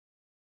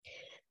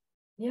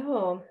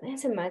 Joo,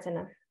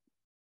 ensimmäisenä,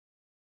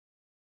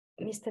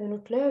 mistä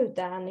minut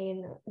löytää, niin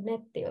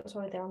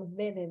nettiosoite on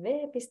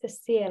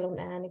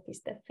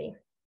www.sielunääni.fi.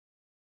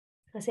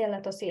 Ja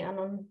siellä tosiaan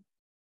on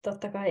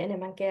totta kai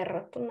enemmän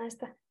kerrottu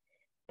näistä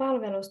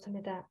palveluista,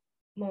 mitä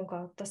mun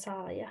kautta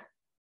saa ja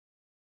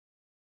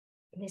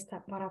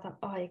mistä varata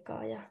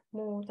aikaa ja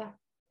muuta.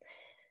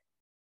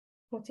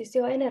 Mutta siis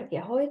jo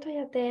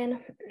energiahoitoja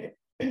teen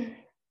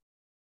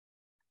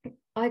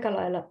aika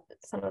lailla,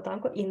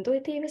 sanotaanko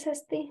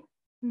intuitiivisesti.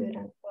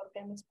 Pyydän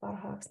korkeammaksi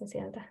parhaaksi, niin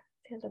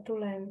sieltä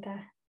tulee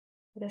mitä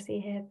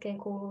siihen hetkeen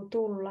kuuluu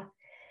tulla.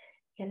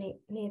 Ja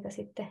niitä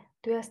sitten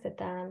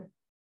työstetään.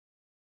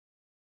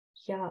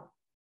 Ja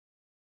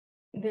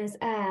myös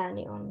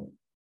ääni on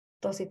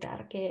tosi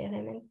tärkeä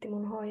elementti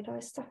mun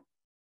hoidoissa.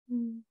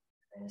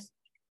 Myös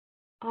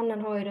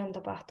annan hoidon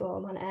tapahtua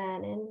oman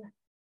äänen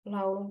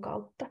laulun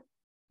kautta.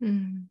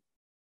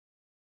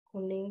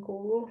 Kun niin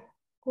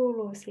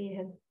kuuluu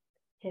siihen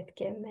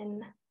hetkeen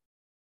mennä.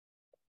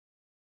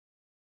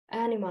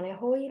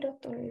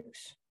 Äänimaljahoidot on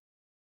yksi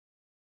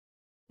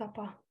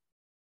tapa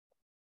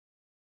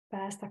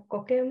päästä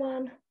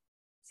kokemaan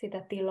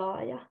sitä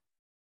tilaa ja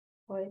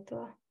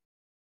hoitoa.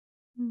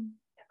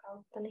 Ja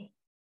kauttani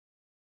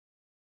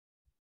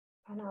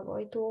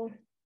kanavoituu.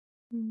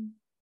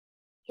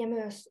 Ja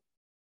myös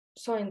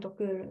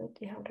sointokylvyt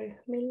ihan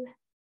ryhmille.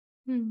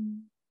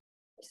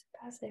 Missä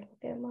pääsee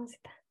kokemaan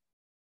sitä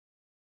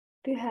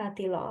pyhää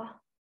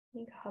tilaa,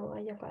 minkä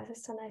haluan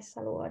jokaisessa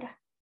näissä luoda.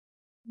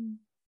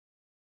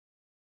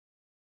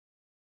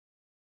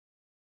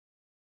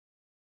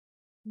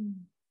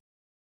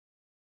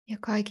 Ja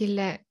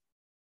kaikille,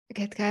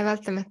 ketkä ei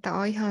välttämättä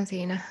ole ihan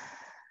siinä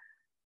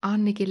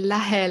Annikin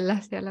lähellä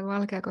siellä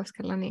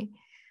Valkeakoskella, niin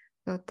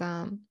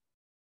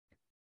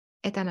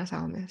etänä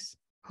saa myös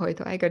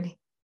hoitoa, eikö niin?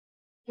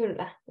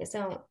 Kyllä, ja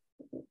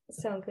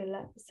se on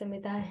kyllä se,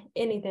 mitä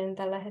eniten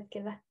tällä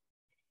hetkellä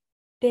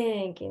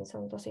teenkin.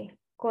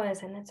 Koen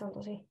sen, että se on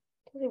tosi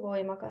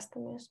voimakasta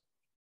myös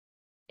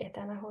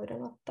etänä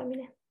hoidon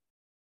ottaminen.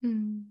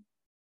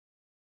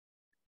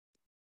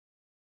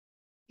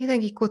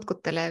 Jotenkin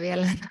kutkuttelee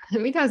vielä.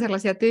 Mitä on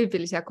sellaisia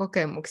tyypillisiä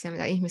kokemuksia,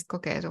 mitä ihmiset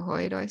kokee sun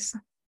hoidoissa?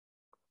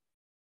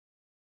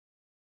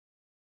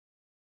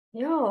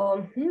 Joo,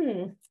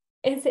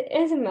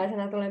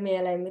 ensimmäisenä tulee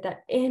mieleen,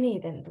 mitä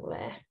eniten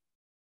tulee.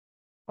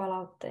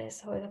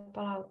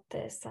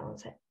 hoitopalautteessa on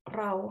se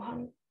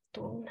rauhan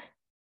tunne.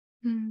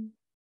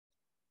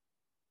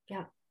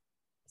 Ja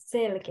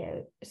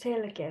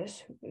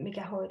selkeys,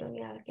 mikä hoidon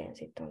jälkeen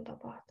sitten on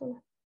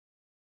tapahtunut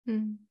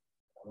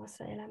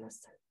omassa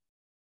elämässä.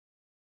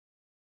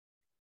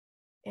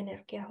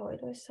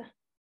 Energiahoidoissa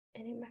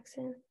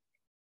enimmäkseen.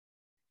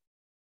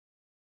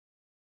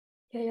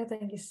 Ja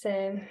jotenkin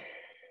se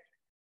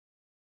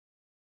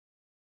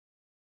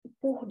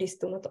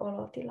puhdistunut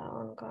olotila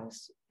on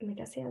myös,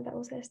 mikä sieltä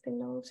useasti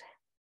nousee.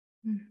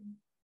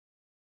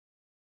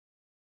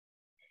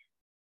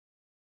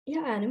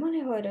 Ja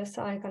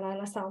äänimaljahoidoissa aika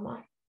lailla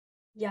sama.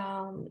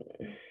 Ja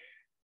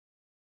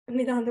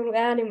mitä on tullut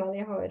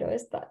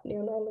äänimaljahoidoista, niin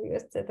on ollut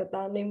just se, että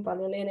tämä on niin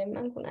paljon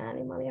enemmän kuin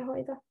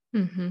äänimaljahoito.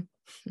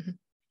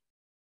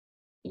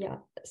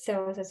 Ja se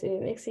on se syy,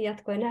 miksi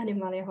jatkoin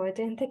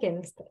äänimaljahoitojen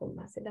tekemistä, kun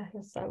mä sitä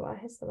jossain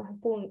vaiheessa vähän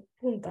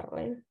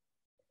puntaroin.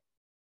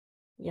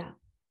 Ja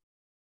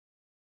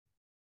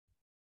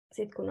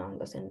sitten kun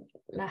antoi sen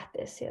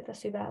lähteä sieltä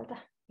syvältä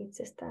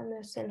itsestään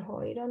myös sen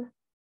hoidon,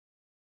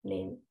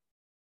 niin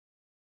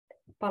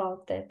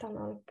palautteet on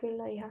ollut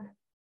kyllä ihan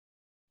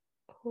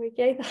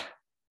huikeita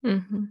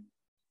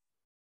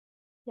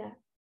ja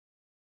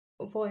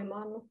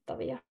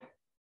voimaannuttavia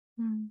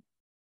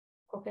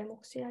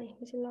kokemuksia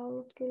ihmisillä on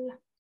ollut kyllä.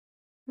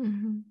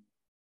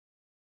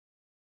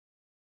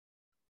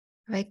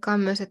 Veikkaan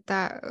myös,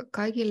 että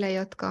kaikille,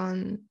 jotka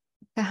on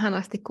tähän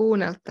asti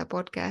kuunnellut tätä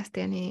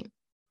podcastia, niin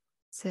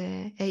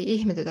se ei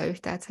ihmetytä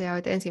yhtään, että sä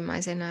jaoit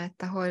ensimmäisenä,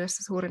 että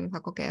hoidossa suurin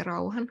osa kokee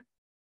rauhan.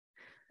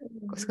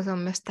 Koska se on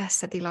myös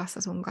tässä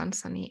tilassa sun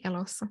kanssani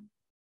elossa.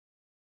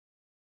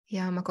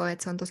 Ja mä koen,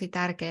 että se on tosi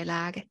tärkeä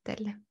lääke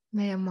teille,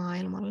 meidän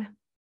maailmalle.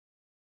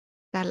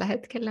 Tällä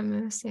hetkellä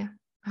myös. Ja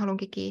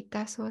haluankin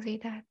kiittää sua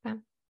siitä, että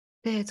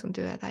teet sun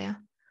työtä ja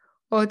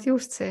oot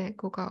just se,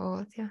 kuka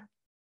oot. Ja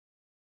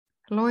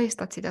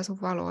loistat sitä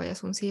sun valoa ja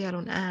sun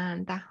sielun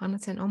ääntä.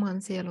 Annat sen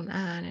oman sielun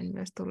äänen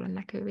myös tulla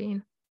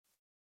näkyviin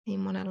niin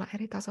monella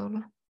eri tasolla.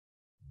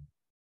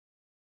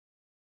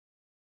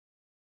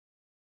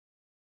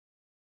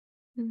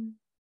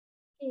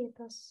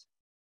 Kiitos.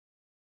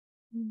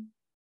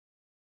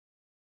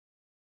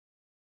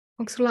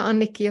 Onko sulla,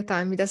 Annikki,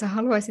 jotain, mitä sä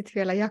haluaisit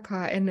vielä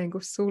jakaa ennen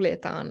kuin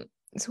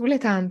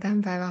suljetaan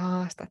tämän päivän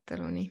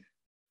haastatteluni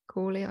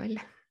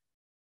kuulijoille?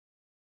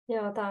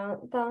 Joo,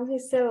 tää on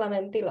siis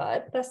sellainen tila,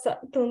 että tässä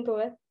tuntuu,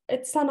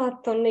 että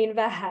sanat on niin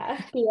vähän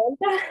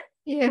pientä,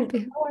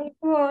 mitä voi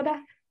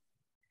tuoda.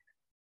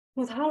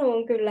 Mutta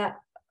haluan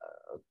kyllä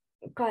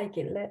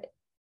kaikille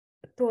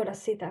tuoda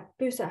sitä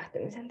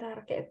pysähtymisen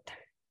tärkeyttä.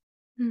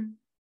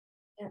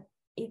 Ja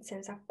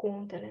itsensä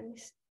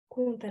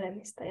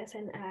kuuntelemista ja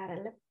sen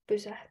äärelle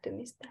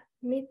pysähtymistä.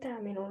 Mitä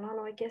minulla on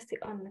oikeasti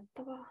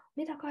annettavaa?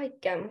 Mitä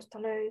kaikkea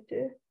minusta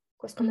löytyy?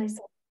 Koska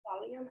meissä on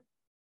paljon.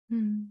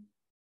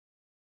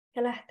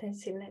 Ja lähteä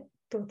sille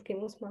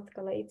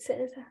tutkimusmatkalle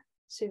itseensä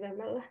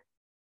syvemmällä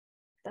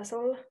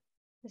tasolla.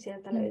 Ja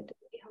sieltä löytyy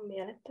ihan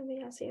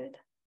mielettömiä asioita.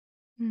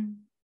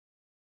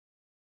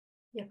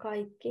 Ja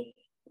kaikki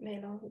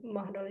meillä on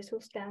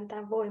mahdollisuus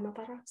kääntää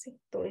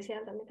voimavaraksi. Tuli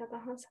sieltä mitä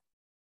tahansa.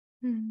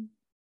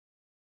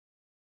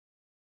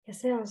 Ja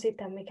se on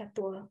sitä, mikä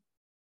tuo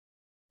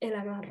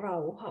elämään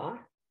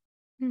rauhaa.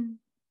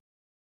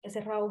 Ja se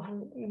rauhan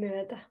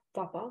myötä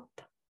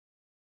vapautta.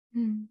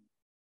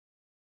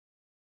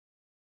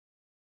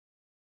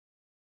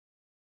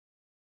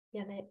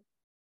 Ja ne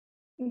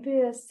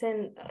myös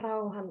sen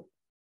rauhan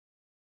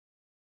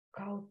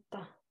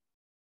kautta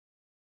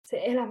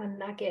se elämän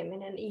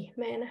näkeminen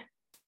ihmeenä.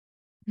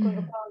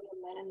 Kuinka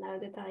paljon meille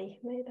näytetään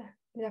ihmeitä.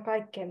 Mitä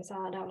kaikkea me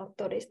saadaan olla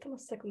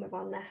todistamassa, kun me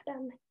vaan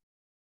nähdään ne.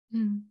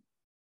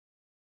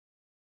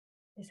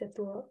 Ja se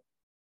tuo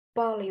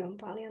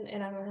paljon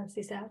elämän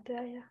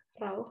sisältöä ja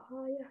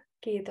rauhaa ja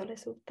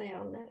kiitollisuutta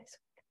ja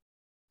onnellisuutta.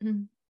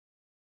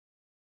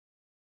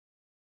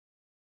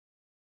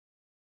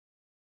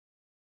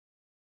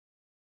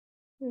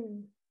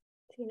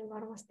 Siinä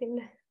varmasti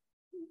ne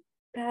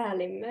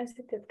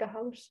päällimmäiset, jotka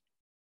halusi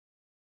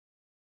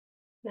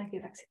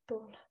näkyväksi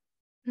tuolla.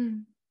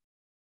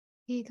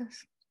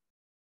 Kiitos.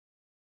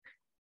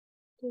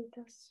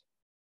 Kiitos.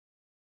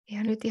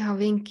 Ja nyt ihan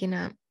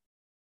vinkkinä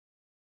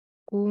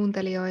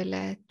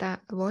kuuntelijoille, että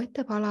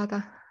voitte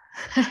palata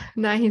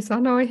näihin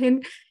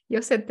sanoihin.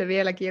 Jos ette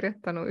vielä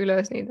kirjoittanut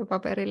ylös niitä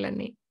paperille,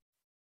 niin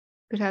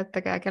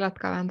pysäyttäkää ja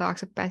kelatkaa vähän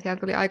taaksepäin. Siellä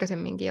tuli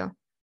aikaisemminkin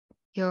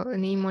jo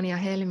niin monia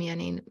helmiä,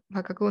 niin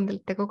vaikka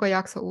kuuntelitte koko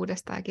jakso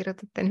uudestaan ja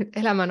kirjoitatte nyt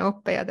elämän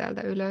oppeja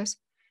täältä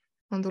ylös,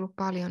 on tullut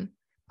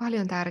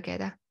paljon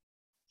tärkeää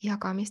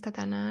jakamista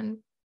tänään.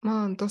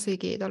 Mä oon tosi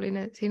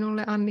kiitollinen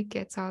sinulle, Annikki,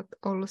 että sä oot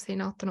ollut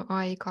siinä, ottanut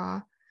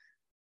aikaa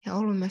ja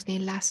ollut myös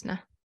niin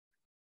läsnä.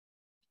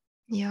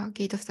 Ja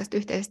kiitos tästä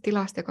yhteisestä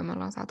tilasta, joka me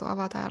ollaan saatu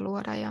avata ja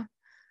luoda, ja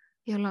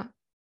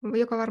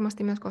joka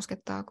varmasti myös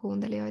koskettaa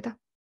kuuntelijoita.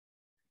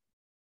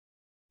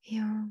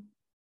 Ja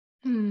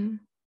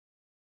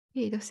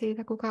kiitos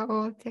siitä, kuka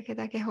oot ja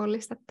ketä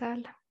kehollistat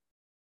täällä.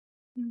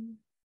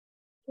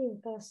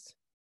 Kiitos.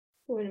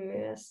 Kuin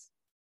myös.